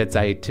benefits,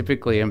 I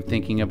typically am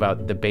thinking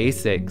about the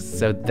basics,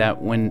 so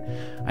that when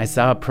I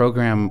saw a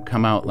program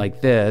come out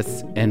like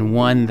this, and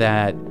one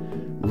that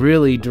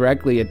really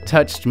directly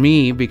touched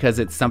me because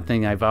it's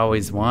something I've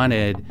always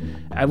wanted,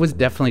 I was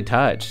definitely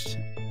touched.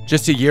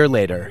 Just a year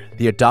later,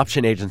 the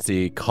adoption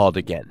agency called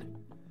again.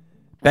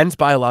 Ben's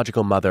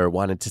biological mother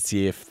wanted to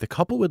see if the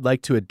couple would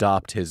like to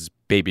adopt his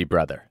baby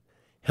brother.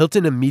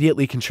 Hilton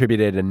immediately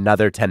contributed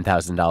another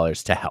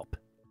 $10,000 to help.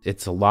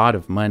 It's a lot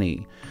of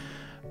money.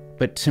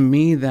 But to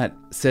me, that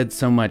said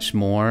so much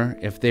more.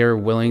 If they're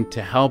willing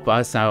to help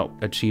us out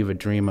achieve a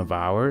dream of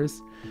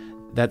ours,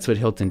 that's what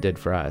Hilton did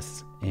for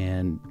us.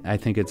 And I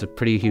think it's a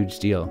pretty huge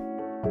deal.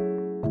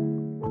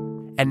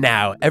 And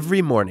now,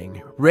 every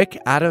morning, Rick,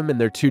 Adam, and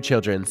their 2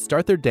 children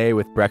start their day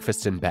with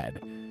breakfast in bed,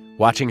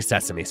 watching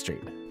Sesame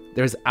Street.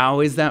 There's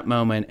always that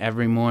moment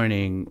every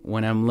morning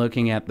when I'm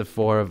looking at the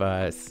 4 of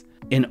us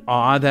in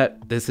awe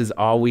that this is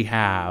all we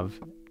have.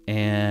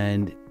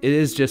 And it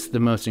is just the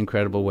most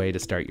incredible way to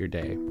start your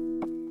day.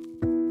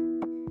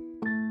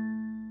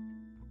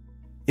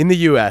 In the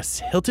U.S.,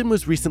 Hilton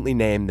was recently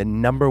named the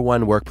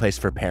 #1 workplace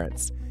for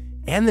parents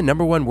and the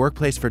 #1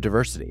 workplace for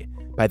diversity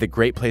by the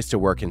Great Place to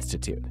Work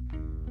Institute.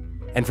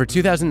 And for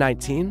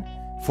 2019,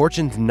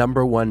 Fortune's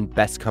 #1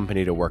 best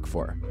company to work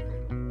for.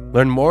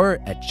 Learn more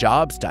at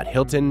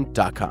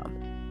jobs.hilton.com.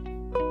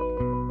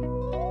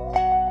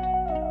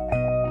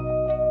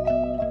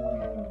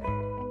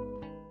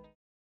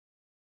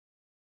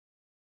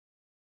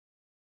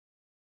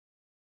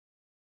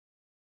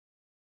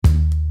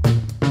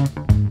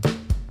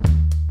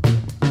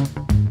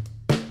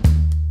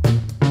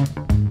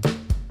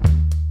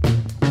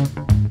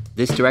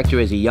 This director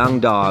is a young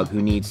dog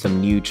who needs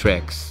some new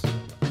tricks.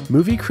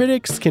 Movie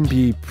critics can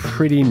be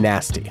pretty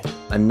nasty.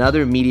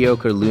 Another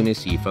mediocre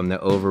lunacy from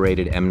the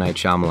overrated M. Night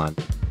Shyamalan.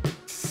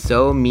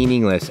 so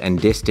meaningless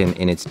and distant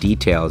in its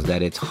details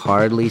that it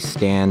hardly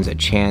stands a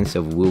chance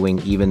of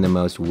wooing even the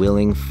most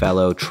willing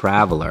fellow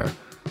traveler.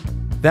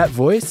 That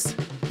voice,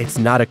 it's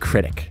not a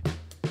critic.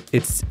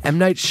 It's M.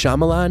 Night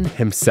Shyamalan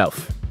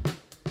himself.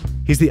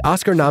 He's the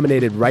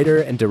Oscar-nominated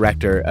writer and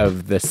director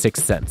of The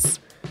Sixth Sense.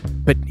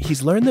 But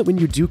he's learned that when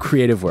you do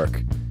creative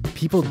work,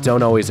 people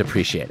don't always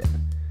appreciate it.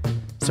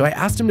 So I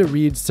asked him to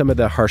read some of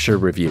the harsher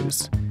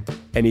reviews,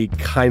 and he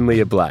kindly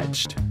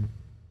obliged.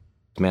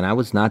 Man, I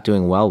was not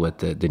doing well with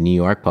the New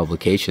York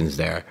publications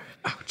there.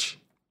 Ouch.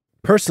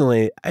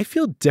 Personally, I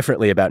feel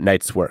differently about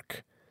Knight's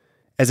work.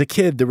 As a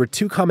kid, there were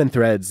two common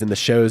threads in the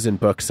shows and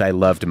books I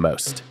loved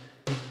most.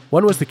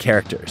 One was the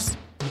characters.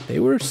 They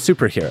were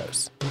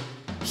superheroes.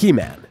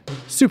 He-Man,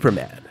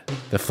 Superman,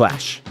 The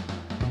Flash.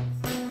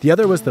 The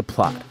other was the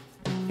plot.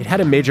 It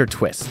had a major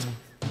twist,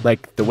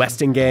 like The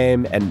Westing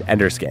Game and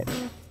Ender's Game.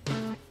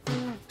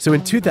 So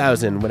in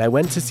 2000, when I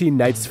went to see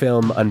Knight's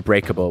film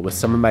Unbreakable with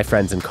some of my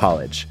friends in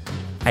college,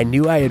 I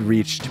knew I had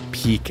reached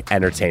peak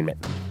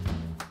entertainment.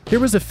 Here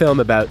was a film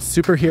about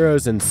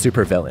superheroes and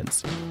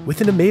supervillains,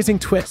 with an amazing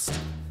twist.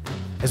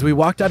 As we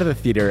walked out of the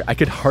theater, I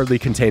could hardly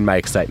contain my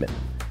excitement.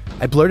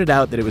 I blurted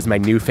out that it was my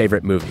new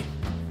favorite movie.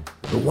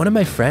 But one of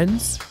my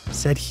friends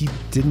said he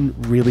didn't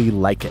really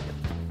like it.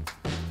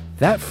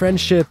 That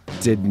friendship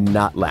did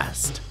not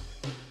last.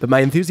 But my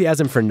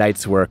enthusiasm for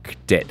Knight's work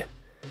did.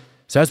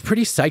 So I was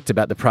pretty psyched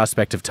about the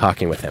prospect of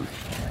talking with him.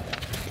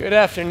 Good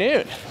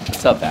afternoon.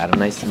 What's up, Adam?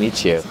 Nice to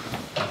meet you.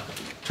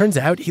 Turns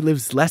out he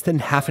lives less than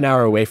half an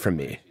hour away from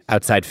me,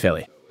 outside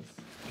Philly.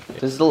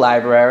 This is the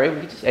library.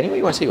 Anywhere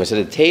you want to see. You want to sit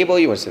at the table?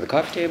 You want to sit at the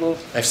coffee table?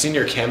 I've seen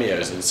your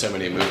cameos in so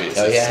many movies.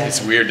 Oh, yeah?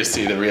 It's weird to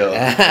see the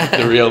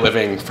real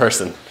living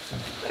person.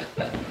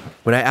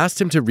 When I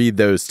asked him to read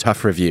those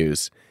tough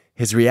reviews,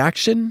 his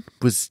reaction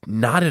was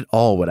not at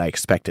all what I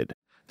expected.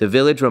 The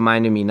Village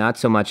reminded me not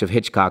so much of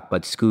Hitchcock,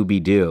 but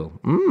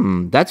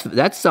Scooby-Doo.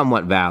 That's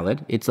somewhat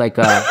valid. It's like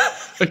a...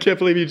 I can't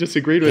believe you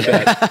disagreed with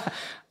that.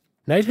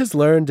 Knight has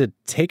learned to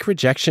take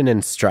rejection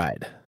in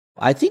stride.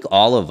 I think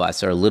all of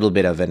us are a little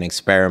bit of an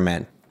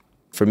experiment.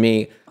 For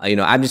me,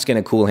 I'm just going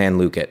to cool hand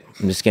Luke it.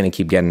 I'm just going to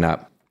keep getting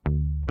up.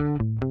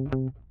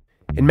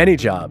 In many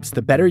jobs,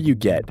 the better you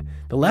get,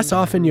 the less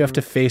often you have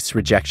to face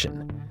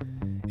rejection.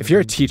 If you're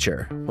a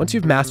teacher, once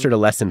you've mastered a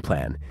lesson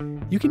plan,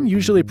 you can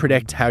usually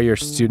predict how your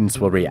students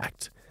will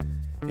react.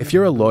 If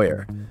you're a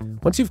lawyer,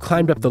 once you've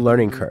climbed up the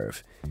learning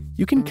curve,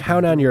 you can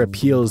count on your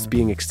appeals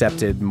being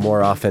accepted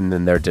more often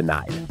than they're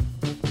denied.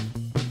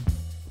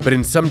 But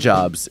in some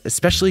jobs,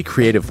 especially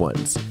creative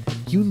ones,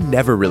 you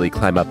never really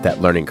climb up that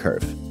learning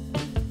curve.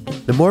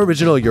 The more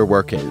original your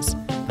work is,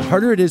 the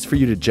harder it is for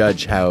you to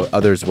judge how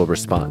others will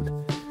respond,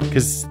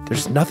 because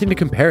there's nothing to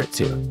compare it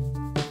to.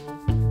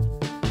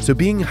 So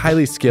being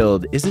highly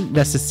skilled isn't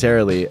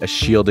necessarily a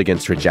shield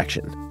against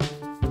rejection.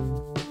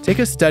 Take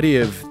a study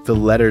of the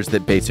letters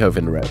that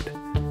Beethoven wrote.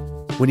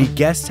 When he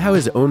guessed how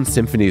his own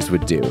symphonies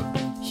would do,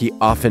 he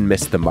often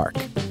missed the mark.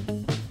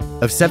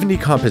 Of 70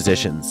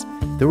 compositions,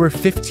 there were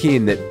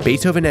 15 that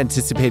Beethoven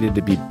anticipated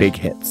to be big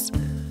hits,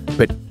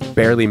 but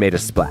barely made a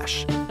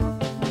splash.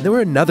 There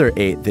were another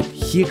 8 that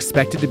he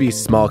expected to be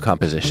small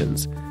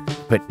compositions,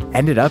 but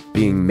ended up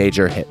being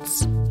major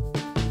hits.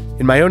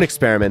 In my own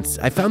experiments,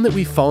 I found that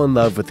we fall in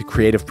love with the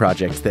creative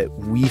projects that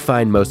we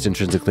find most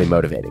intrinsically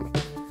motivating,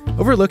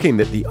 overlooking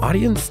that the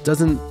audience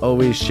doesn't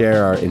always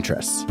share our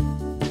interests.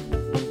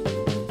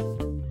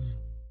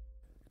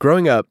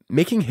 Growing up,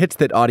 making hits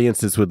that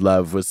audiences would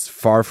love was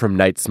far from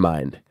Knight's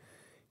mind.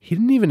 He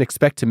didn't even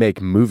expect to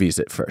make movies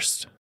at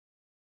first.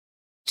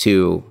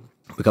 To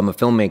become a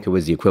filmmaker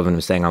was the equivalent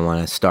of saying I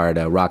want to start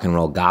a rock and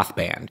roll goth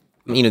band.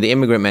 The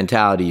immigrant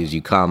mentality is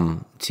you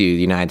come to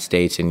the United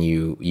States and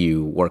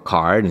you work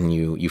hard and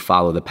you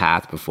follow the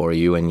path before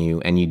you and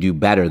you do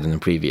better than the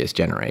previous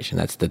generation.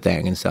 That's the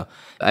thing. And so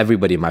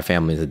everybody in my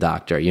family is a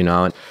doctor,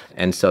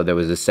 and so there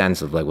was a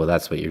sense of like, well,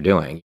 that's what you're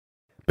doing.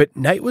 But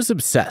Knight was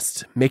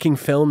obsessed, making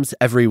films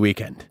every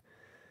weekend.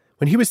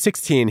 When he was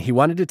 16, he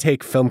wanted to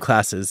take film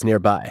classes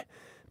nearby,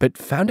 but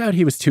found out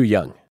he was too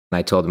young.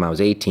 I told him I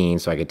was 18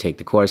 so I could take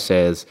the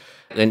courses.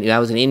 And I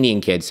was an Indian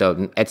kid,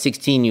 so at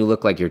 16 you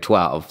look like you're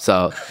 12.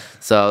 So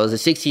I was a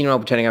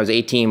 16-year-old pretending I was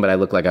 18, but I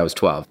looked like I was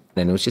 12.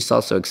 And it was just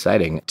all so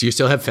exciting. Do you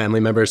still have family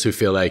members who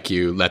feel like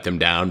you let them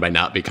down by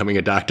not becoming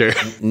a doctor?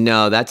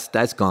 No,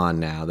 that's gone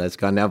now. That's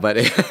gone now.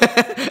 But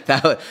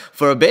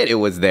for a bit it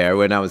was there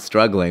when I was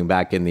struggling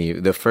back in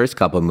the first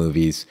couple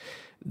movies.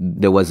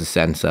 There was a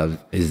sense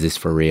of, is this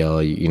for real?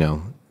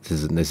 This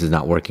is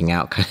not working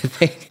out kind of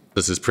thing.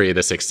 This is pre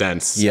The Sixth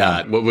Sense.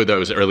 Yeah. What were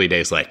those early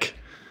days like?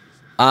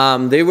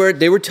 They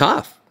were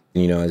tough.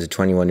 As a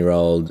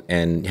 21-year-old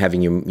and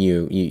having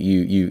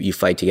you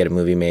fight to get a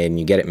movie made and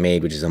you get it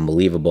made, which is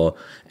unbelievable,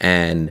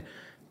 and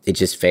it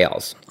just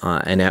fails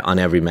on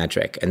every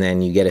metric. And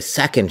then you get a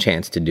second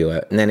chance to do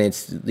it, and then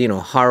it's a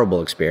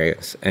horrible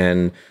experience,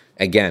 and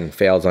again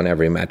fails on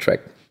every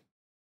metric.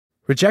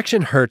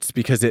 Rejection hurts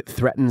because it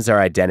threatens our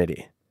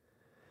identity.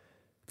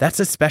 That's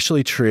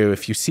especially true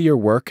if you see your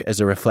work as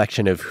a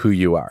reflection of who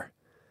you are.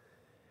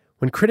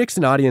 When critics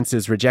and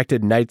audiences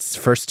rejected Knight's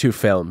first two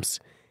films,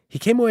 he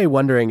came away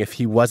wondering if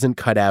he wasn't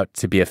cut out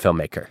to be a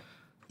filmmaker.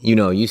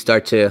 You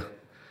start to,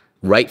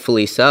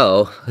 rightfully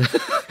so,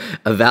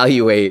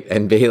 evaluate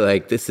and be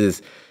like,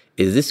 is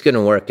this going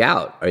to work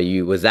out?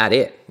 Was that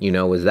it?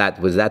 Was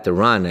that the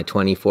run at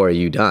 24? Are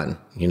you done?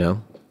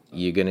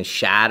 You're going to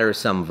shatter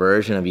some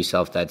version of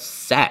yourself that's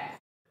set.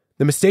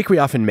 The mistake we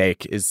often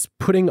make is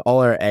putting all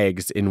our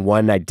eggs in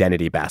one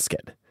identity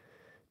basket.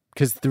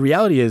 Because the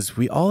reality is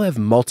we all have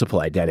multiple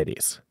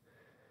identities.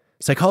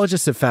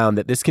 Psychologists have found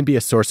that this can be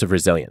a source of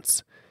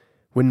resilience.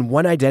 When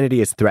one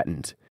identity is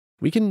threatened,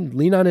 we can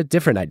lean on a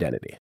different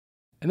identity.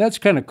 And that's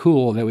kind of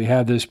cool that we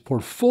have this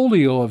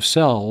portfolio of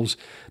selves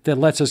that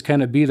lets us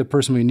kind of be the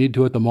person we need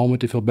to at the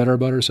moment to feel better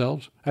about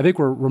ourselves. I think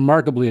we're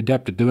remarkably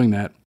adept at doing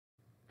that.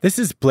 This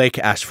is Blake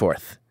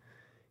Ashforth.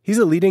 He's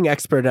a leading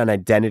expert on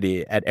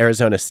identity at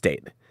Arizona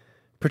State,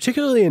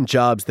 particularly in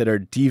jobs that are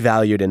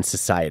devalued in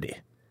society.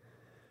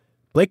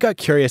 Blake got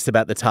curious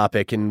about the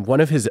topic in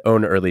one of his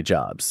own early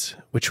jobs,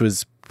 which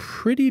was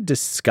pretty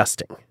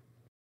disgusting.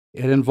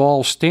 It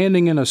involves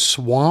standing in a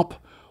swamp,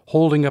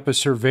 holding up a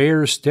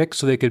surveyor's stick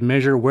so they could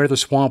measure where the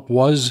swamp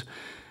was.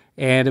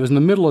 And it was in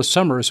the middle of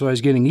summer, so I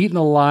was getting eaten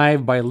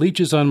alive by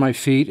leeches on my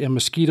feet and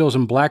mosquitoes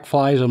and black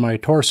flies on my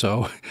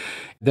torso.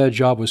 That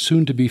job was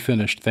soon to be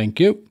finished, thank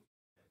you.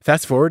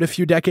 Fast forward a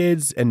few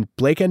decades, and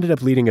Blake ended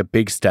up leading a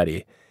big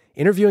study,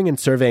 interviewing and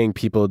surveying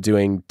people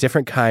doing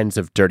different kinds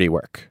of dirty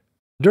work.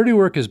 Dirty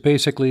work is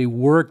basically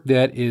work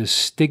that is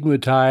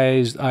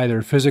stigmatized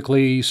either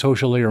physically,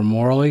 socially, or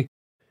morally.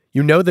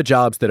 You know the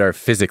jobs that are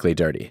physically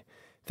dirty.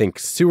 Think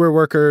sewer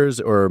workers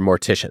or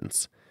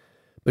morticians.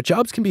 But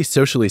jobs can be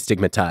socially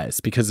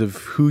stigmatized because of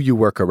who you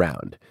work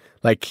around,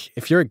 like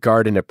if you're a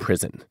guard in a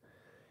prison.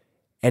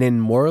 And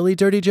in morally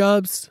dirty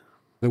jobs,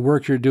 the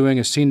work you're doing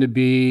is seen to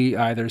be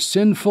either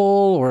sinful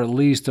or at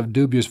least of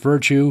dubious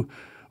virtue,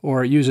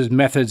 or it uses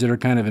methods that are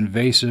kind of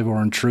invasive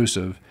or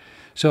intrusive.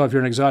 So if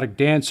you're an exotic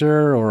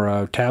dancer or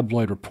a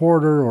tabloid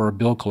reporter or a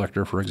bill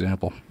collector, for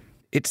example.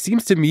 It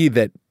seems to me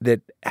that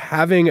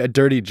having a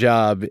dirty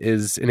job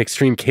is an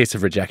extreme case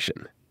of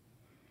rejection.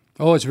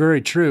 Oh, it's very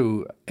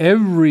true.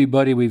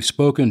 Everybody we've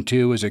spoken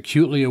to is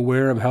acutely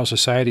aware of how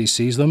society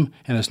sees them,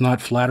 and it's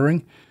not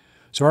flattering.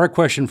 So our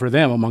question for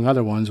them, among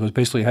other ones, was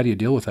basically, how do you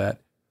deal with that?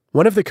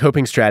 One of the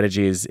coping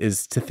strategies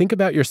is to think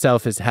about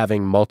yourself as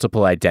having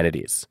multiple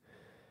identities.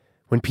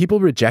 When people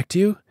reject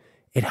you,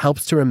 it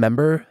helps to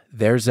remember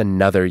there's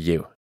another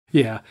you.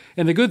 Yeah,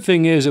 and the good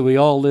thing is that we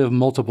all live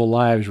multiple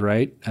lives,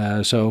 right?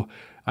 So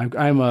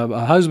I'm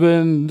a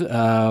husband,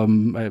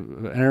 an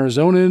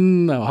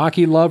Arizonan, a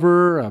hockey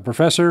lover, a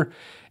professor,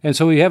 and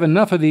so we have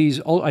enough of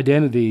these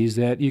identities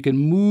that you can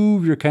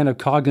move your kind of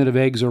cognitive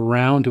eggs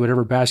around to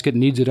whatever basket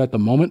needs it at the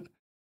moment.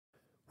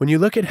 When you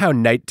look at how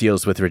Knight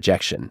deals with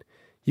rejection,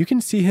 you can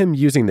see him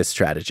using this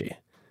strategy.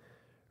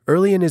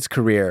 Early in his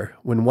career,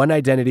 when one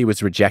identity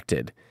was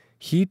rejected,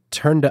 he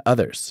turned to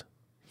others.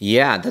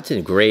 Yeah, that's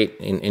a great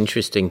and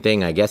interesting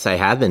thing. I guess I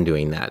have been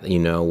doing that.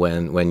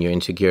 When you're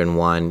insecure in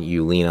one,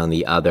 you lean on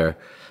the other,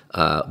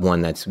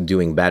 one that's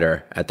doing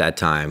better at that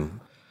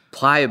time.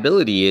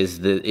 Pliability is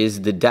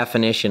the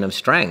definition of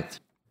strength.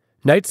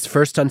 Knight's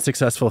first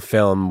unsuccessful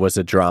film was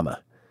a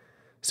drama.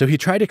 So he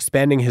tried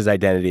expanding his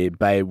identity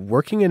by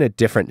working in a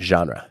different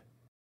genre.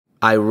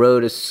 I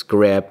wrote a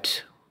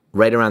script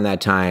right around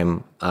that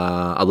time,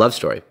 a love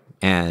story,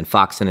 and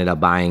Fox ended up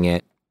buying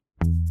it.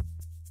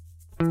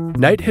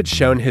 Knight had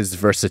shown his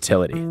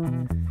versatility.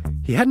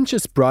 He hadn't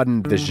just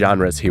broadened the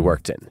genres he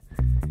worked in.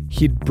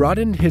 He'd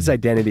broadened his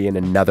identity in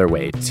another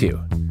way,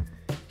 too.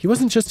 He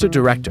wasn't just a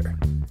director.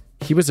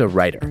 He was a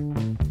writer.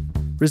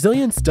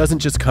 Resilience doesn't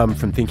just come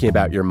from thinking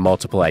about your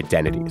multiple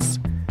identities.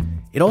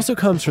 It also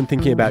comes from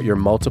thinking about your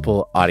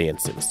multiple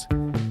audiences.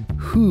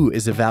 Who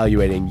is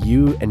evaluating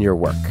you and your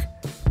work?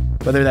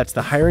 Whether that's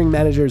the hiring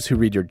managers who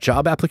read your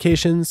job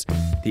applications,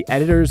 the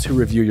editors who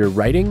review your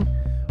writing,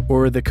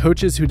 or the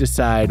coaches who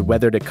decide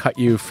whether to cut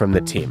you from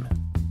the team.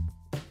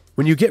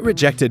 When you get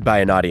rejected by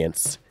an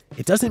audience,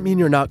 it doesn't mean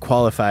you're not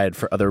qualified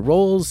for other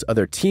roles,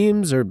 other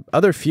teams, or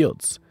other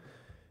fields.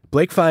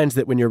 Blake finds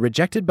that when you're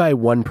rejected by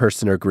one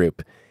person or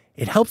group,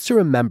 it helps to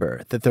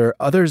remember that there are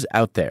others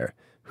out there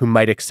who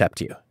might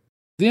accept you. At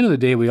the end of the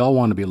day, we all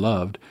want to be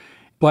loved.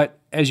 But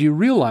as you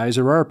realize,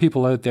 there are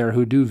people out there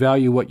who do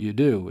value what you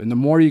do. And the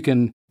more you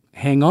can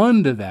hang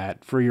on to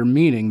that for your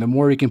meaning, the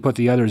more you can put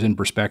the others in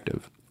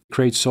perspective. It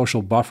creates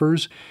social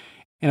buffers.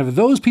 And if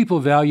those people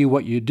value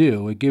what you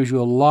do, it gives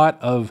you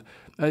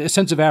a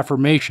sense of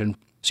affirmation.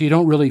 So you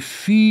don't really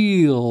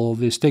feel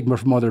the stigma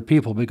from other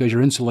people because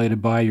you're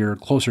insulated by your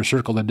closer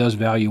circle that does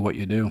value what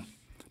you do.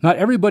 Not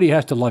everybody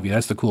has to love you.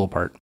 That's the cool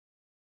part.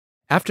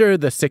 After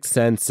The Sixth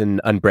Sense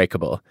and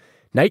Unbreakable,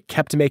 Knight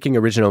kept making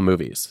original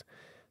movies.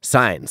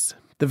 Signs,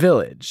 The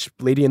Village,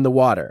 Lady in the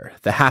Water,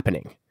 The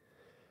Happening.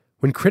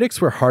 When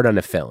critics were hard on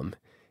a film,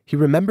 he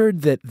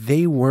remembered that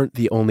they weren't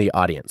the only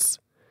audience.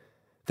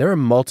 There are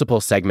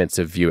multiple segments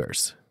of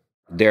viewers.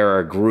 There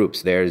are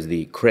groups. There's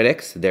the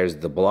critics, there's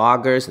the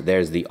bloggers,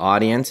 there's the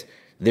audience.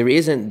 There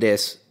isn't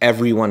this,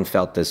 everyone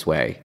felt this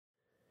way.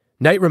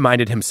 Knight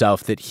reminded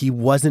himself that he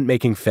wasn't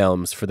making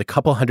films for the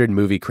couple hundred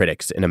movie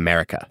critics in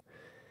America.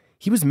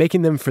 He was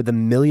making them for the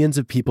millions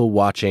of people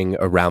watching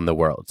around the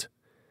world.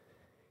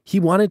 He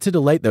wanted to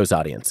delight those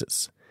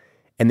audiences.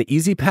 And the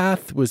easy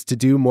path was to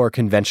do more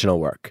conventional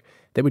work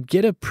that would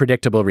get a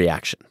predictable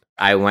reaction.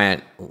 I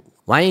went,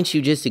 why didn't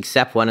you just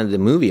accept one of the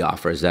movie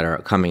offers that are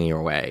coming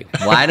your way?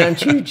 Why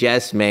don't you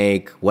just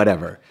make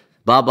whatever,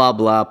 blah, blah,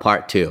 blah,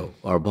 part 2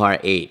 or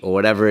part 8 or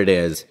whatever it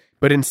is.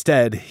 But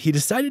instead, he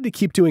decided to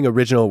keep doing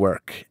original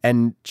work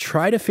and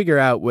try to figure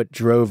out what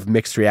drove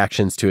mixed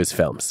reactions to his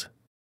films.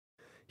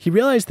 He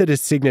realized that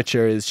his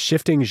signature is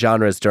shifting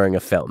genres during a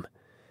film.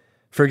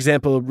 For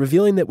example,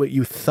 revealing that what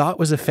you thought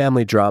was a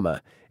family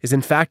drama is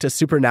in fact a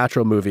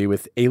supernatural movie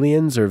with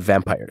aliens or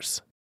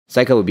vampires.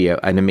 Psycho would be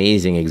an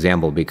amazing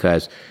example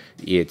because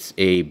it's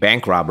a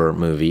bank robber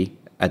movie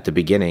at the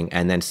beginning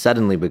and then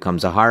suddenly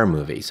becomes a horror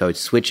movie. So it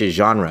switches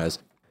genres.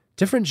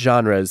 Different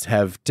genres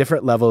have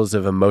different levels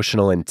of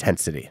emotional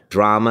intensity.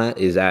 Drama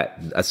is at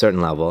a certain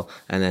level,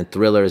 and then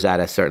thriller is at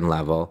a certain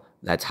level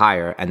that's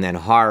higher, and then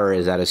horror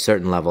is at a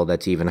certain level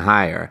that's even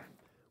higher.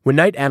 When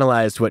Knight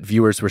analyzed what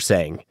viewers were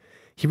saying,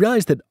 he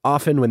realized that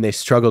often when they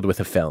struggled with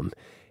a film,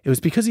 it was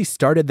because he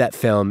started that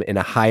film in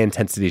a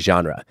high-intensity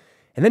genre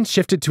and then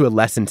shifted to a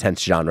less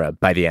intense genre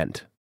by the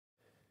end.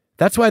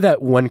 That's why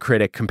that one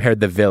critic compared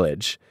The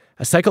Village,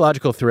 a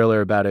psychological thriller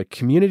about a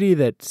community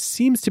that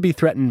seems to be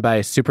threatened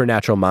by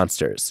supernatural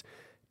monsters,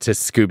 to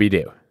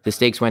Scooby-Doo. The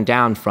stakes went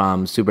down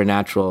from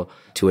supernatural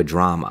to a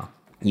drama.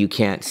 You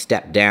can't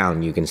step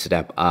down, you can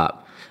step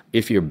up,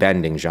 if you're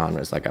bending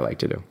genres like I like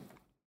to do.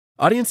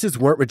 Audiences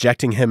weren't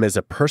rejecting him as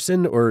a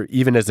person or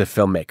even as a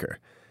filmmaker,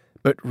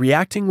 but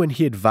reacting when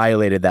he had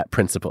violated that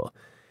principle,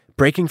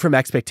 breaking from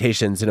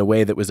expectations in a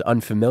way that was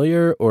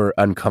unfamiliar or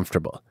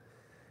uncomfortable.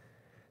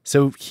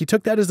 So he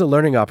took that as a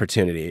learning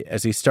opportunity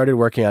as he started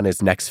working on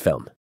his next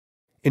film.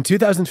 In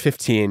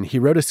 2015, he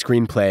wrote a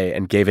screenplay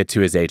and gave it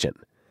to his agent.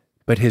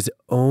 But his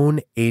own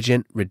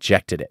agent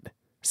rejected it,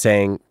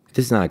 saying,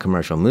 "This is not a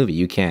commercial movie.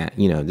 You can't,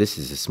 this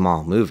is a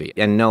small movie.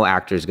 And no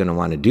actor is going to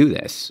want to do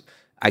this."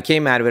 I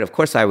came out of it. Of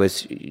course, I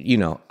was,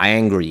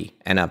 angry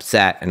and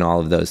upset and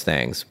all of those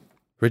things.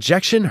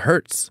 Rejection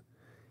hurts.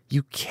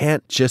 You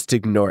can't just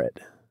ignore it.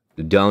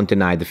 Don't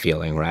deny the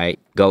feeling, right?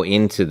 Go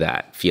into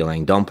that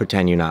feeling. Don't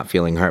pretend you're not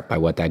feeling hurt by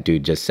what that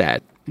dude just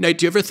said. Knight,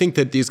 do you ever think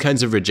that these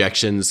kinds of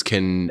rejections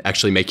can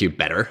actually make you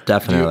better?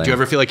 Definitely. Do you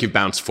ever feel like you've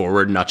bounced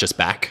forward, not just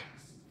back?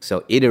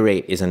 So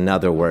iterate is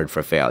another word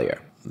for failure.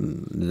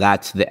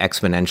 That's the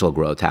exponential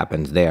growth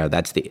happens there.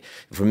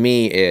 For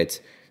me,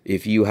 it's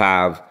if you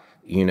have,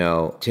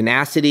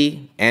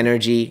 tenacity,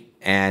 energy,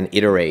 and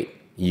iterate,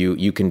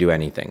 you can do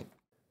anything.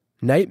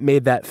 Knight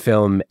made that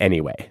film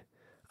anyway.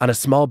 On a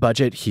small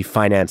budget, he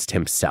financed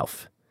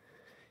himself.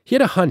 He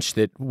had a hunch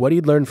that what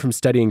he'd learned from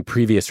studying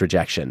previous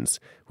rejections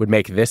would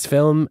make this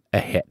film a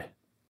hit.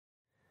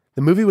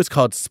 The movie was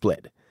called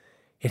Split.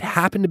 It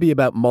happened to be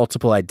about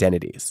multiple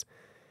identities.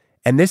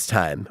 And this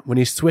time, when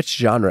he switched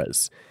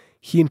genres,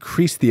 he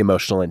increased the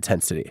emotional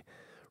intensity,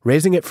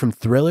 raising it from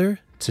thriller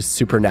to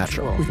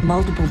supernatural. With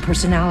multiple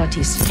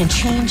personalities can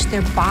change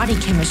their body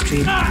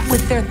chemistry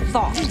with their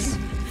thoughts.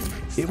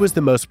 It was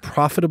the most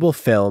profitable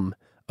film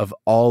of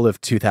all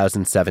of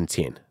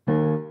 2017.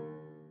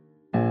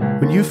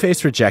 When you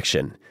face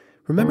rejection,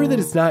 remember that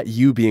it's not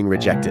you being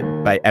rejected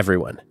by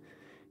everyone.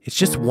 It's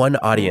just one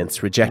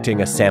audience rejecting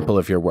a sample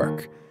of your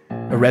work,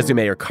 a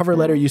resume or cover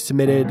letter you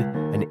submitted,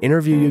 an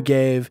interview you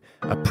gave,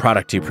 a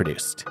product you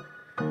produced.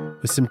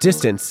 With some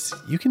distance,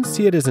 you can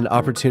see it as an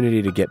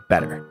opportunity to get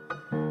better,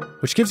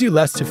 which gives you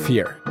less to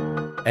fear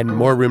and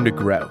more room to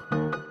grow.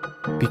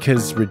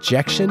 Because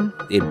rejection,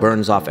 it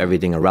burns off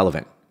everything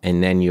irrelevant,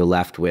 and then you're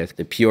left with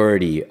the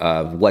purity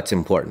of what's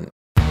important.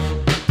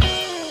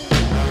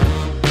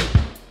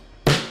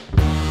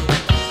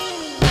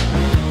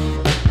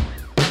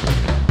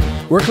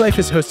 Work Life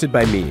is hosted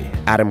by me,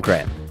 Adam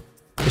Grant.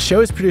 The show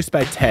is produced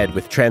by TED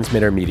with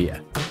Transmitter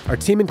Media. Our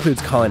team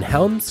includes Colin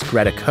Helms,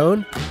 Greta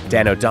Cohn,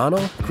 Dan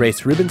O'Donnell,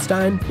 Grace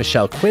Rubenstein,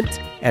 Michelle Quint,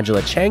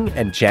 Angela Cheng,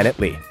 and Janet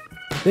Lee.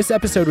 This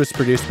episode was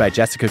produced by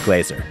Jessica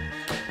Glazer.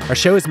 Our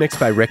show is mixed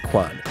by Rick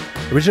Kwan.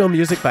 Original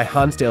music by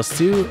Hansdale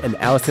Sue and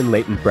Allison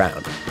Leighton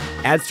Brown.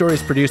 Ad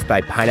stories produced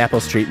by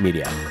Pineapple Street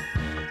Media.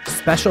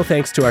 Special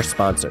thanks to our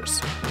sponsors: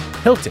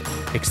 Hilton,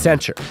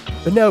 Accenture,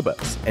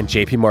 Bonobos, and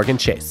JP Morgan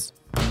Chase.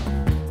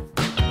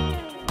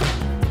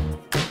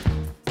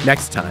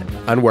 Next time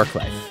on Work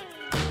Life,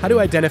 how to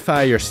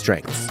identify your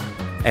strengths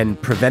and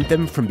prevent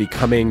them from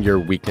becoming your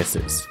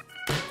weaknesses.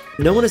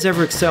 No one has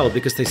ever excelled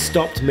because they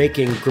stopped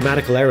making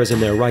grammatical errors in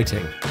their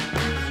writing.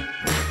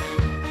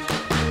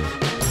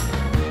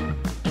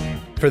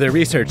 For their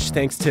research,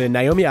 thanks to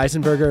Naomi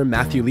Eisenberger,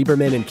 Matthew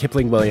Lieberman, and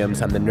Kipling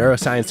Williams on the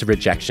neuroscience of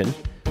rejection,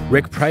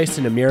 Rick Price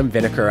and Amiram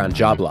Vineker on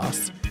job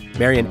loss,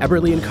 Marian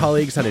Eberly and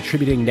colleagues on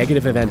attributing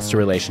negative events to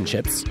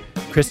relationships,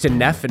 Kristen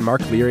Neff and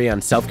Mark Leary on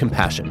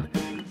self-compassion,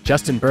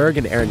 Justin Berg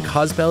and Aaron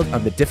Cosbelt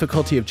on the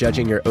difficulty of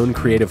judging your own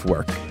creative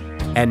work,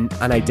 and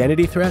on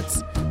identity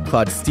threats,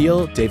 Claude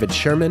Steele, David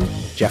Sherman,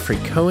 Jeffrey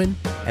Cohen,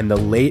 and the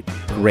late,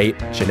 great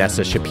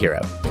Janessa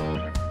Shapiro.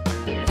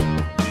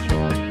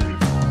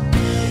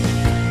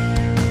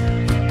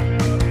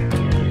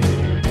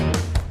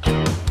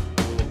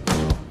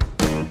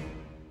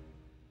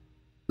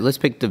 Let's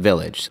pick The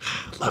Village.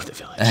 Love The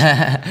Village.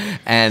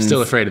 And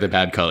Still afraid of the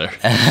bad color.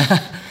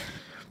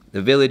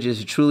 The Village is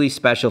a truly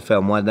special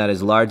film, one that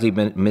has largely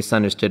been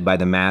misunderstood by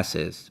the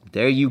masses.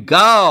 There you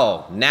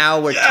go. Now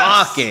we're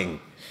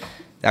talking.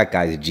 That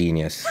guy's a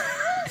genius.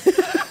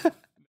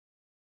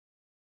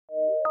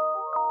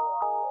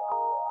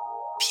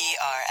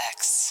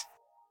 PRX.